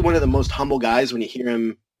actually one of the most humble guys when you hear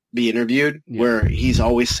him be interviewed, where he's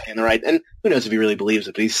always saying the right, and who knows if he really believes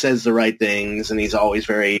it, but he says the right things, and he's always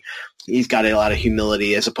he's got a lot of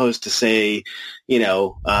humility, as opposed to, say,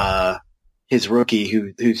 his rookie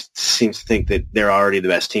who seems to think that they're already the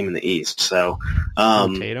best team in the East. So,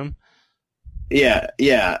 Tatum? Yeah,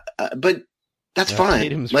 but that's fine.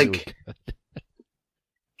 Tatum's like, really good.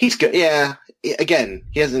 He's good. Yeah. Again,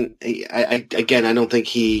 he hasn't. I don't think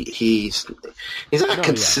he's not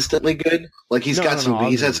consistently good. Like, he's got some.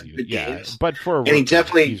 He's had some good games. But for a rookie,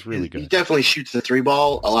 he's really good. He definitely shoots the three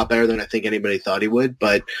ball a lot better than I think anybody thought he would.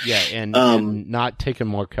 But and not taking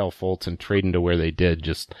Markelle Fultz and trading to where they did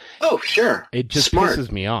just. Oh, sure. It just Smart.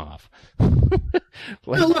 pisses me off.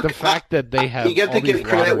 The fact that they have. You got to give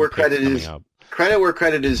credit where credit is. Credit where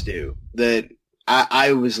credit is due. That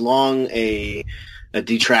I was long a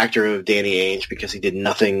detractor of Danny Ainge because he did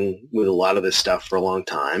nothing with a lot of this stuff for a long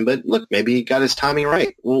time. But look, maybe he got his timing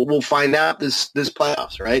right. We'll find out this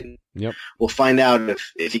playoffs, right? Yep. We'll find out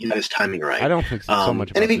if he got his timing right. I don't think so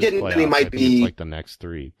much. And if he didn't, then he might be like the next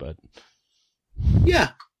three. But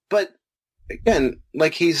yeah, but again,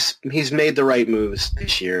 like he's made the right moves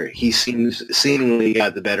this year. He seemingly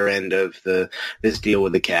got the better end of this deal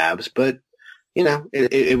with the Cavs, but.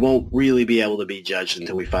 It won't really be able to be judged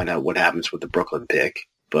until we find out what happens with the Brooklyn pick.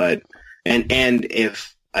 But and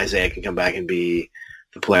if Isaiah can come back and be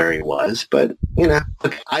the player he was. But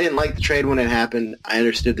look, I didn't like the trade when it happened. I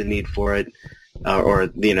understood the need for it, or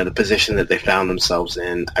the position that they found themselves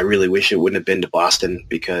in. I really wish it wouldn't have been to Boston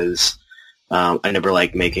because I never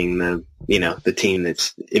liked making the team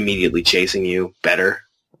that's immediately chasing you better.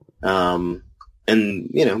 And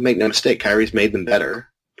make no mistake, Kyrie's made them better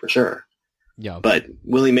for sure. Yeah. But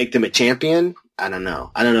will he make them a champion? I don't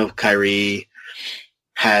know. I don't know if Kyrie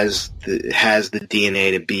has the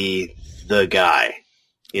DNA to be the guy.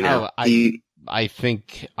 I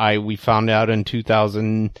think we found out in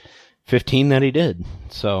 2015 that he did.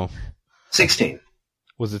 So 16.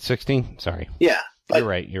 Was it 16? Sorry. Yeah. But you're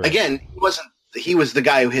right. Again, he was the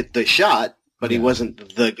guy who hit the shot, but he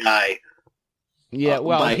wasn't the guy. Yeah,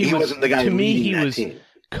 well, he wasn't the guy. To me, he was team.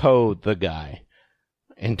 the guy.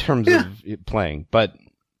 In terms of it playing. But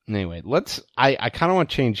anyway, I kind of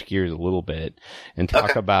want to change gears a little bit and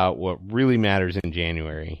talk about what really matters in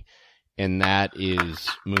January, and that is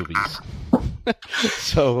movies.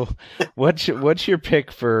 So what's your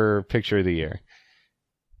pick for Picture of the Year?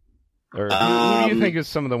 Or who do you think is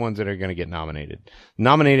some of the ones that are going to get nominated?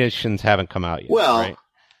 Nominations haven't come out yet, right?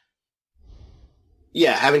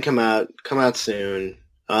 Yeah, haven't come out soon.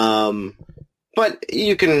 But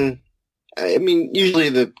you can... I mean, usually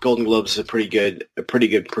the Golden Globes is a pretty good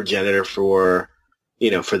progenitor for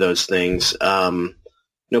those things.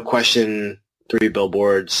 No question, 3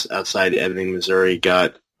 Billboards Outside Ebbing, Missouri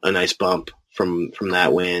got a nice bump from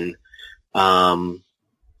that win.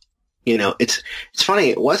 It's funny.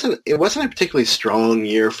 It wasn't a particularly strong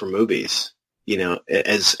year for movies.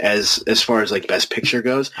 As far as like Best Picture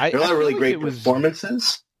goes, there are a lot of really great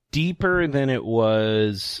performances. Deeper than it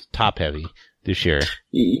was top heavy this year.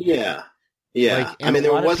 Yeah. Yeah, I mean,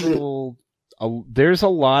 there wasn't... there's a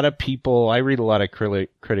lot of people, I read a lot of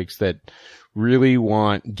critics that really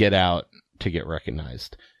want Get Out to get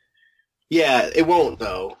recognized. Yeah, it won't,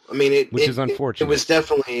 though. I mean, which is unfortunate. It was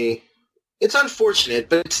definitely... It's unfortunate,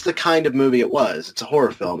 but it's the kind of movie it was. It's a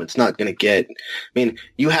horror film. It's not going to get... I mean,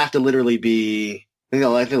 you have to literally be... I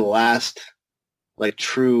think the last...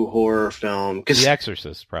 true horror film. The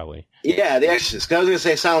Exorcist, probably. Yeah, The Exorcist. 'Cause I was going to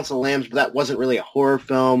say Silence of the Lambs, but that wasn't really a horror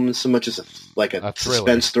film so much as a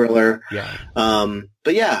suspense thriller. Yeah.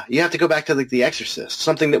 But yeah, you have to go back to The Exorcist,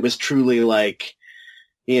 something that was truly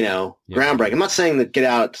groundbreaking. I'm not saying that Get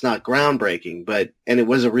Out it's not groundbreaking, and it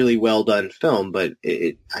was a really well done film, but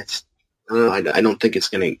I don't know. I don't think it's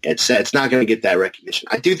going to. It's not going to get that recognition.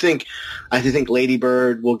 I do think Lady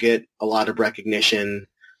Bird will get a lot of recognition.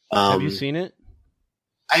 Have you seen it?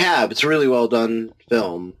 I have. It's a really well done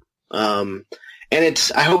film. And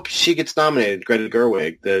I hope she gets nominated, Greta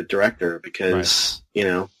Gerwig, the director, because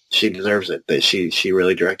she deserves it. That she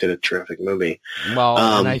really directed a terrific movie. Well,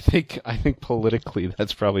 and I think politically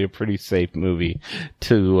that's probably a pretty safe movie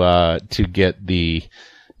to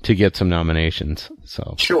get some nominations.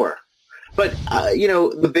 So sure. But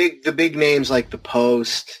the big names like The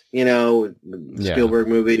Post, the Spielberg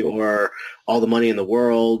movie, or All the Money in the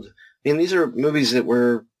World. I mean, these are movies that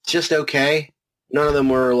were just okay. None of them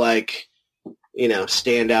were like,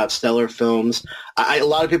 standout stellar films. A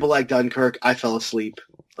lot of people like Dunkirk. I fell asleep.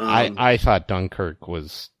 I thought Dunkirk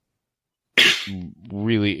was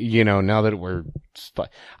really, now that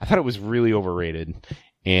I thought it was really overrated.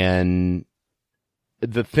 And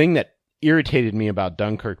the thing that irritated me about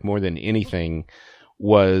Dunkirk more than anything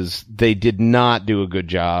was they did not do a good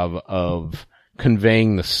job of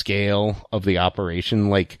conveying the scale of the operation.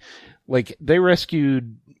 Like they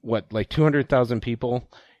rescued 200,000 people,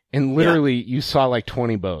 and literally you saw like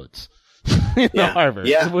 20 boats in the harbor.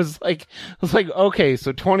 Yeah. It was like, okay,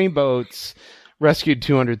 so 20 boats rescued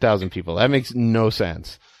 200,000 people. That makes no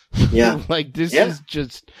sense. Yeah. This is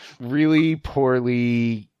just really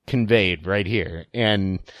poorly conveyed right here.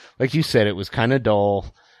 And like you said, it was kind of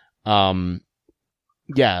dull. Like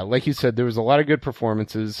you said, there was a lot of good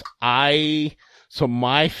performances. So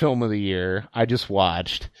my film of the year, I just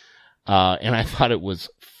watched, and I thought it was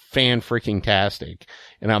fan-freaking-tastic.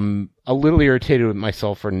 And I'm a little irritated with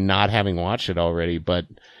myself for not having watched it already, but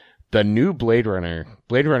the new Blade Runner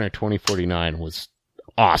 2049 was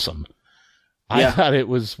awesome. I thought it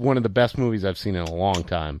was one of the best movies I've seen in a long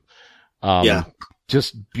time.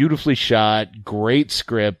 Just beautifully shot, great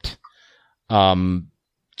script.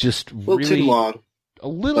 Just really too long. A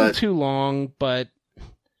little too long, but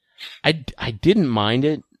I didn't mind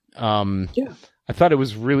it. I thought it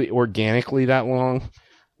was really organically that long.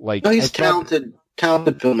 He's talented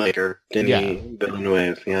filmmaker, Denis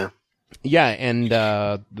Villeneuve. Yeah, and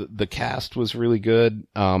the cast was really good.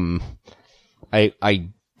 I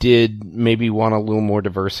did maybe want a little more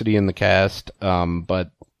diversity in the cast,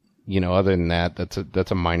 but other than that,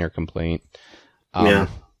 that's a minor complaint.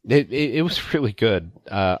 It was really good.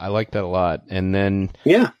 I liked that a lot. And then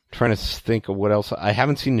trying to think of what else. I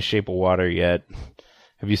haven't seen The Shape of Water yet.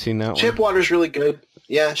 Have you seen that one? Shape of Water's really good.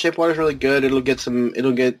 Yeah, Shape of Water's really good. It'll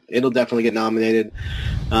definitely get nominated.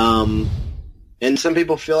 And some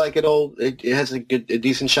people feel like it has a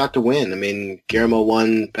decent shot to win. I mean, Guillermo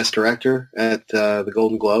won Best Director at the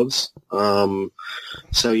Golden Globes.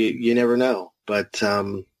 So you never know. But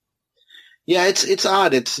it's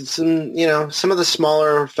odd. It's some of the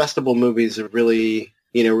smaller festival movies have really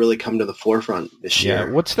come to the forefront this year.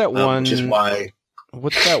 Yeah, what's that one? Which is why.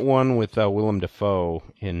 What's that one with Willem Dafoe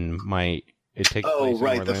in my? It takes place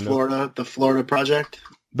in Orlando. the Florida Project.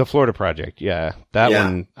 The Florida Project, yeah, that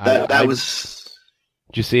one. That was.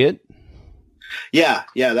 Did you see it? Yeah,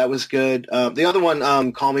 that was good. The other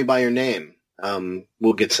one, Call Me by Your Name,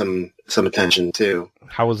 will get some attention too.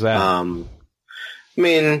 How was that? I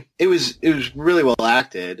mean, it was really well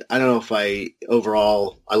acted. I don't know if I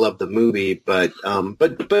loved the movie, but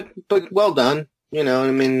well done.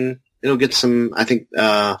 I mean, it'll get some. I think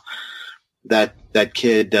that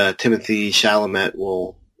kid Timothy Chalamet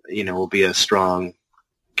will be a strong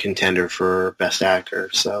contender for Best Actor.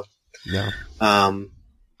 So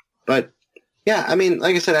but yeah, I mean,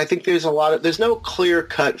 like I said, I think there's no clear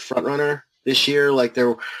cut frontrunner this year like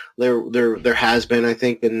there has been. I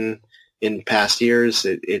think in past years,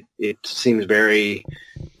 it seems very,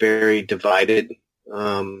 very divided.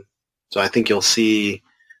 So I think you'll see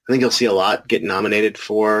a lot get nominated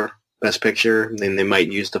for Best Picture, and then they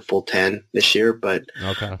might use the full 10 this year. But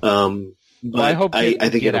okay. But I hope I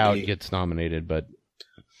think Get Out gets nominated, but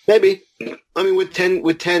maybe. I mean, with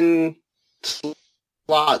 10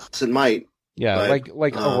 slots, it might. Yeah, but,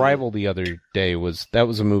 Arrival the other day was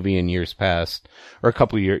a movie in years past, or a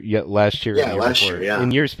couple years, last year. Yeah, last year. Yeah,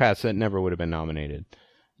 in years past that never would have been nominated.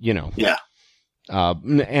 Yeah.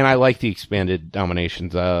 And I like the expanded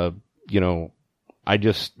nominations. I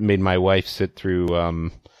just made my wife sit through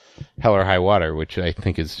Hell or High Water, which I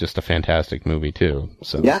think is just a fantastic movie too.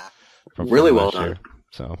 So yeah, really well done.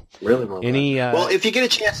 So really well done. Well, if you get a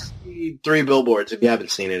chance to see Three Billboards, if you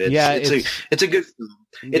haven't seen it, it's a good film.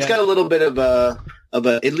 It's got a little bit of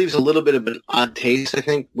it leaves a little bit of an odd taste, I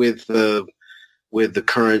think, with the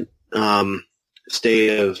current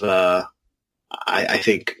state of I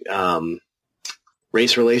think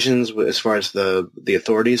race relations as far as the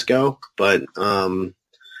authorities go, but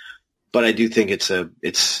I do think it's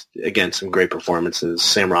again some great performances.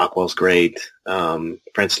 Sam Rockwell's great.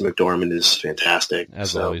 Frances McDormand is fantastic.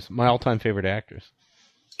 As always, my all-time favorite actress.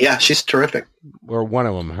 Yeah, she's terrific. Or one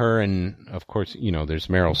of them. Her and of course, there's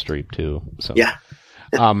Meryl Streep too. So yeah.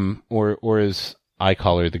 Or as I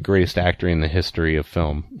call her, the greatest actor in the history of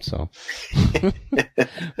film. So,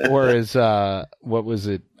 or as what was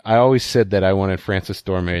it? I always said that I wanted Frances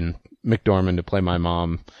McDormand to play my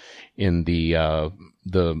mom in the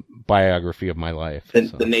biography of my life.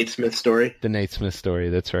 The Nate Smith story? The Nate Smith story,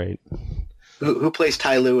 that's right. Who plays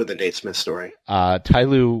Ty Lue in the Nate Smith story? Ty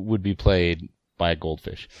Lue would be played by a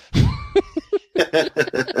goldfish.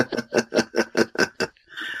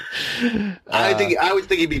 I would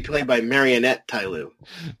think he'd be played by Marionette Ty Lue.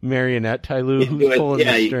 Marionette Ty Lue? Who's pulling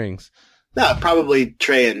the strings? No, probably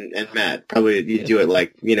Trey and Matt. Probably you do it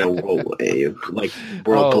like, like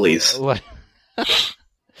World Police.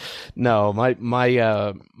 No, the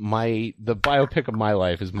biopic of my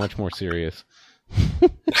life is much more serious.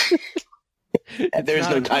 There's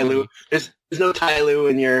no Ty Lue. There's no Ty Lue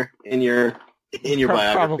in your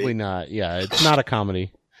biography. Probably not. Yeah, it's not a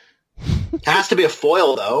comedy. It has to be a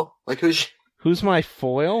foil though. Like who's my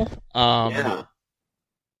foil? Yeah.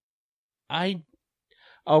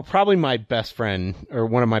 Probably my best friend or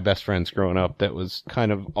one of my best friends growing up that was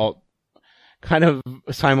kind of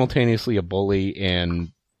simultaneously a bully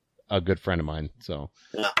and a good friend of mine. So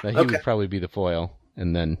he would probably be the foil,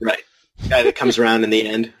 and then right guy that comes around in the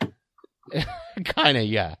end. Kind of,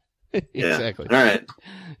 yeah. Exactly. All right.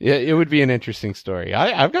 Yeah, it would be an interesting story.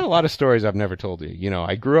 I've got a lot of stories I've never told you.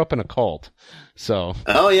 I grew up in a cult, so.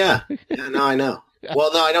 Oh yeah. No, I know.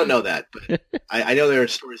 Well, no, I don't know that, but I know there are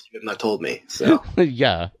stories you have not told me. So.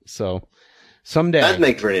 Yeah. So someday. That'd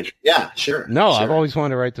make for an interesting. Yeah, sure. No, sure. I've always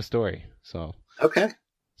wanted to write the story. So. Okay.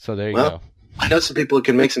 So there you go. I know some people who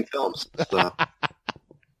can make some films. So.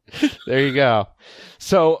 There you go.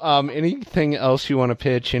 So, anything else you want to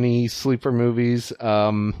pitch? Any sleeper movies?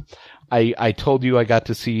 I told you I got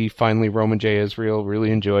to see finally Roman J. Israel.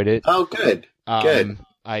 Really enjoyed it. Oh, good. Good.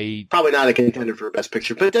 Probably not a contender for Best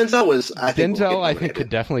Picture, but Denzel was. I think could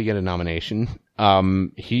definitely get a nomination.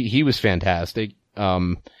 He was fantastic.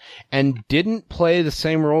 And didn't play the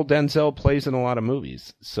same role Denzel plays in a lot of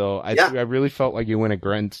movies. So I really felt like he went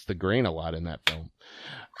against the grain a lot in that film.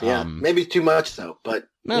 Yeah, maybe too much though, but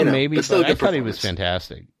maybe. But still I thought he was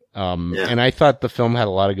fantastic. And I thought the film had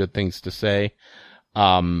a lot of good things to say.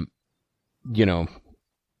 Well,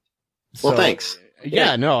 thanks.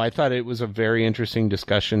 Yeah, no, I thought it was a very interesting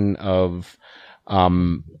discussion of,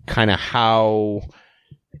 kind of how,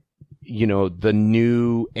 the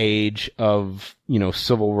new age of,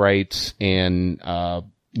 civil rights and,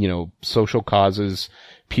 social causes,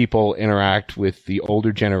 people interact with the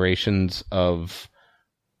older generations of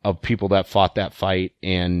people that fought that fight,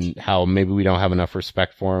 and how maybe we don't have enough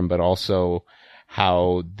respect for them, but also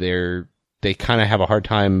how they kind of have a hard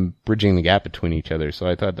time bridging the gap between each other. So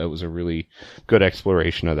I thought that was a really good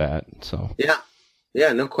exploration of that. So yeah,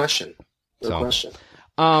 no question. No question.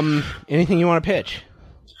 Anything you want to pitch?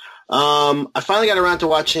 I finally got around to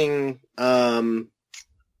watching.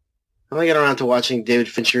 David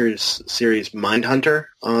Fincher's series Mindhunter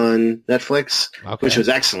on Netflix, which was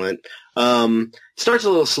excellent. Starts a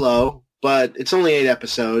little slow, but it's only 8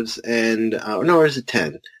 episodes, and or is it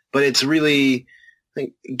 10? But it's really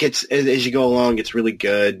gets as you go along, it's really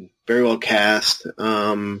good, very well cast.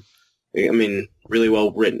 Really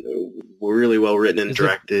well written and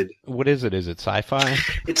directed. What is it? Is it sci-fi?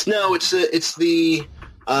 It's the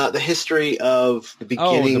history of the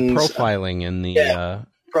beginnings. The profiling and the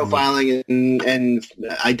profiling and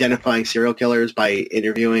identifying serial killers by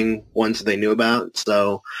interviewing ones that they knew about.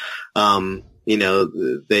 So, they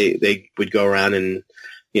would go around and,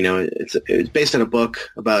 it's based on a book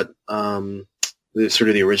about one of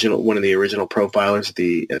the original profilers at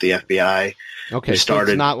the FBI. Okay, so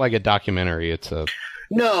it's not like a documentary.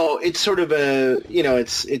 No, it's sort of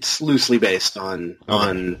it's loosely based on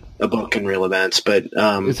a book and real events, but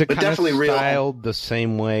is it kind definitely of styled the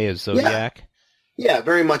same way as Zodiac? Yeah,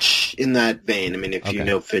 very much in that vein. I mean, if you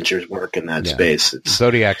know Fincher's work in that space,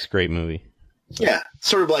 Zodiac's a great movie. So. Yeah,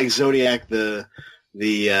 sort of like Zodiac, the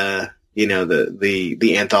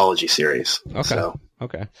anthology series.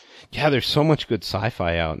 Okay. Yeah, there's so much good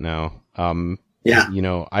sci-fi out now.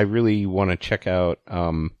 I really want to check out.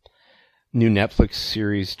 New Netflix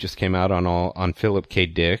series just came out on Philip K.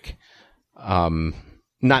 Dick.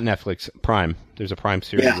 Not Netflix, Prime. There's a Prime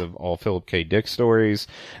series of all Philip K. Dick stories,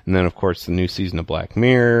 and then of course the new season of Black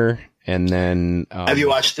Mirror. And then have you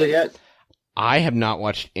watched it yet? I have not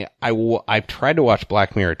watched. I've tried to watch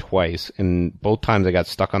Black Mirror twice, and both times I got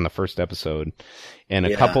stuck on the first episode. And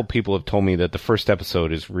a couple people have told me that the first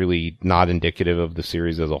episode is really not indicative of the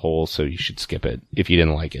series as a whole, so you should skip it if you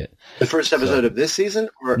didn't like it. The first episode of this season,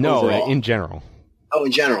 or no, overall? In general. Oh,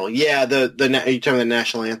 in general, yeah. Are you talking about the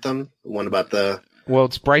national anthem? The one about the. Well,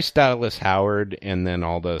 it's Bryce Dallas Howard, and then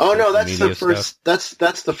all the. Oh no, that's the first. Stuff.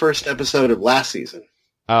 That's the first episode of last season.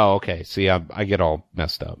 Oh, okay. See, I get all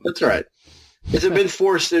messed up. That's right. It's been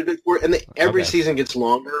forced, and every season gets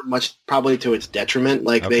longer, much probably to its detriment.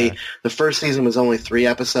 Like the first season was only 3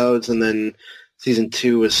 episodes, and then season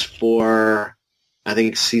 2 was 4. I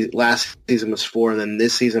think last season was 4, and then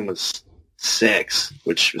this season was 6,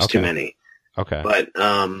 which was too many. Okay.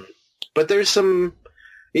 But there's some.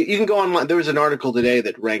 You can go online. There was an article today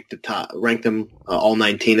that ranked them all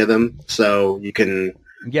 19 of them, so you can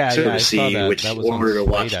see which order to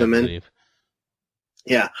watch them in.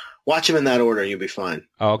 Yeah. Watch them in that order, you'll be fine.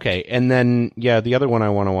 Oh, okay. And then, the other one I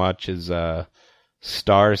want to watch is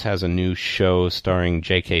Starz has a new show starring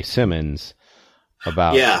J.K. Simmons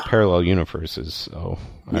about parallel universes. So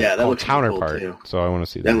that looks Counterpart. Cool too. So I want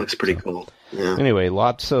to see that. That looks pretty cool. Yeah. Anyway,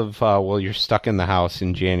 lots of you're stuck in the house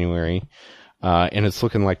in January, and it's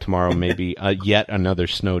looking like tomorrow maybe yet another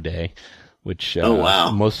snow day, which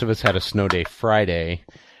most of us had a snow day Friday.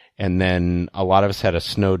 And then a lot of us had a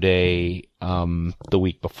snow day the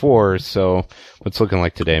week before, so what's looking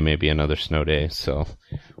like today may be another snow day. So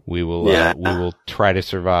we will try to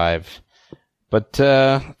survive. But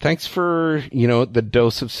thanks for the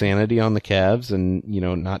dose of sanity on the Cavs, and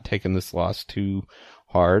not taking this loss too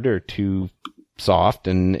hard or too soft,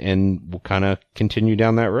 and we'll kind of continue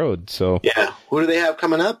down that road. So who do they have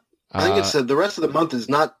coming up? I think it's the rest of the month is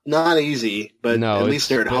not easy, but at least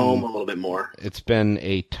they're at home a little bit more. It's been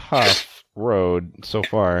a tough road so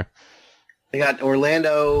far. They got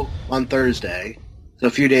Orlando on Thursday, so a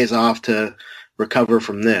few days off to recover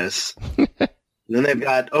from this. And then they've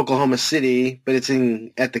got Oklahoma City, but it's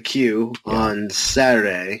at the Q on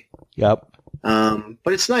Saturday. Yep.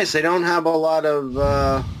 But it's nice. They don't have a lot of.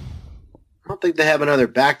 I don't think they have another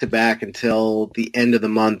back-to-back until the end of the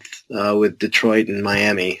month with Detroit and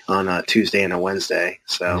Miami on a Tuesday and a Wednesday.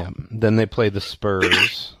 So then they play the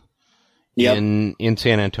Spurs in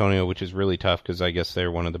San Antonio, which is really tough because I guess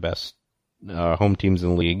they're one of the best home teams in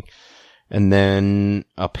the league. And then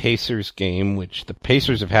a Pacers game, which the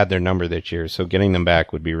Pacers have had their number this year, so getting them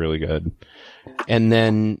back would be really good. And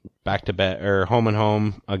then back-to-back or home and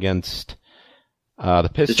home against the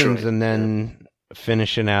Pistons, Detroit. And then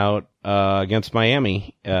finishing out against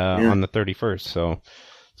Miami on the 31st. So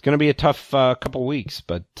it's going to be a tough couple weeks,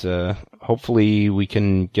 but hopefully we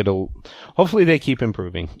can hopefully they keep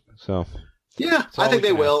improving. So I think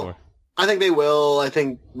they will. I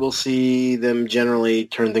think we'll see them generally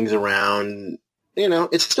turn things around.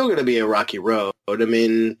 It's still going to be a rocky road. I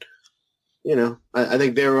mean, I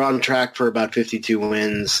think they're on track for about 52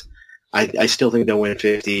 wins. I still think they'll win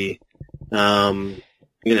 50.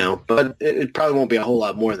 But it probably won't be a whole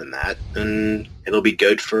lot more than that, and it'll be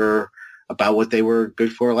good for about what they were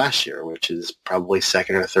good for last year, which is probably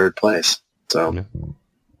second or third place. So,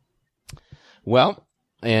 well,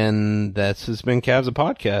 and this has been Cavs a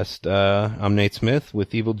podcast. I'm Nate Smith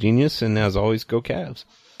with Evil Genius, and as always, go Cavs.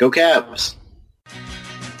 Go Cavs.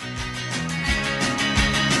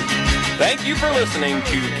 Thank you for listening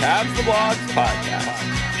to Cavs the Blogs podcast.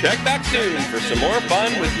 Check back soon for some more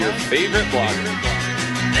fun with your favorite bloggers.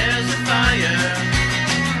 There's a fire.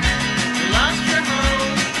 You lost your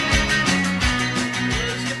home.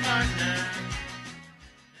 Lose your partner.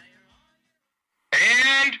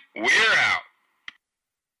 And we're out.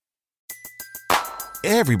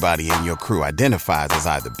 Everybody in your crew identifies as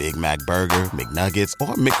either Big Mac Burger, McNuggets,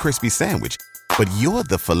 or McCrispy Sandwich. But you're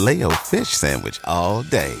the Filet-O-Fish Sandwich all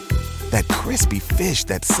day. That crispy fish,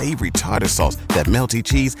 that savory tartar sauce, that melty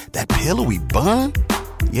cheese, that pillowy bun.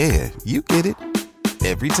 Yeah, you get it.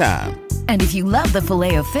 Every time. And if you love the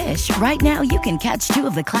Filet-O-Fish, right now you can catch 2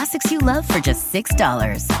 of the classics you love for just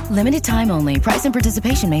 $6. Limited time only. Price and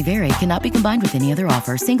participation may vary. Cannot be combined with any other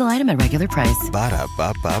offer. Single item at regular price.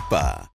 Ba-da-ba-ba-ba.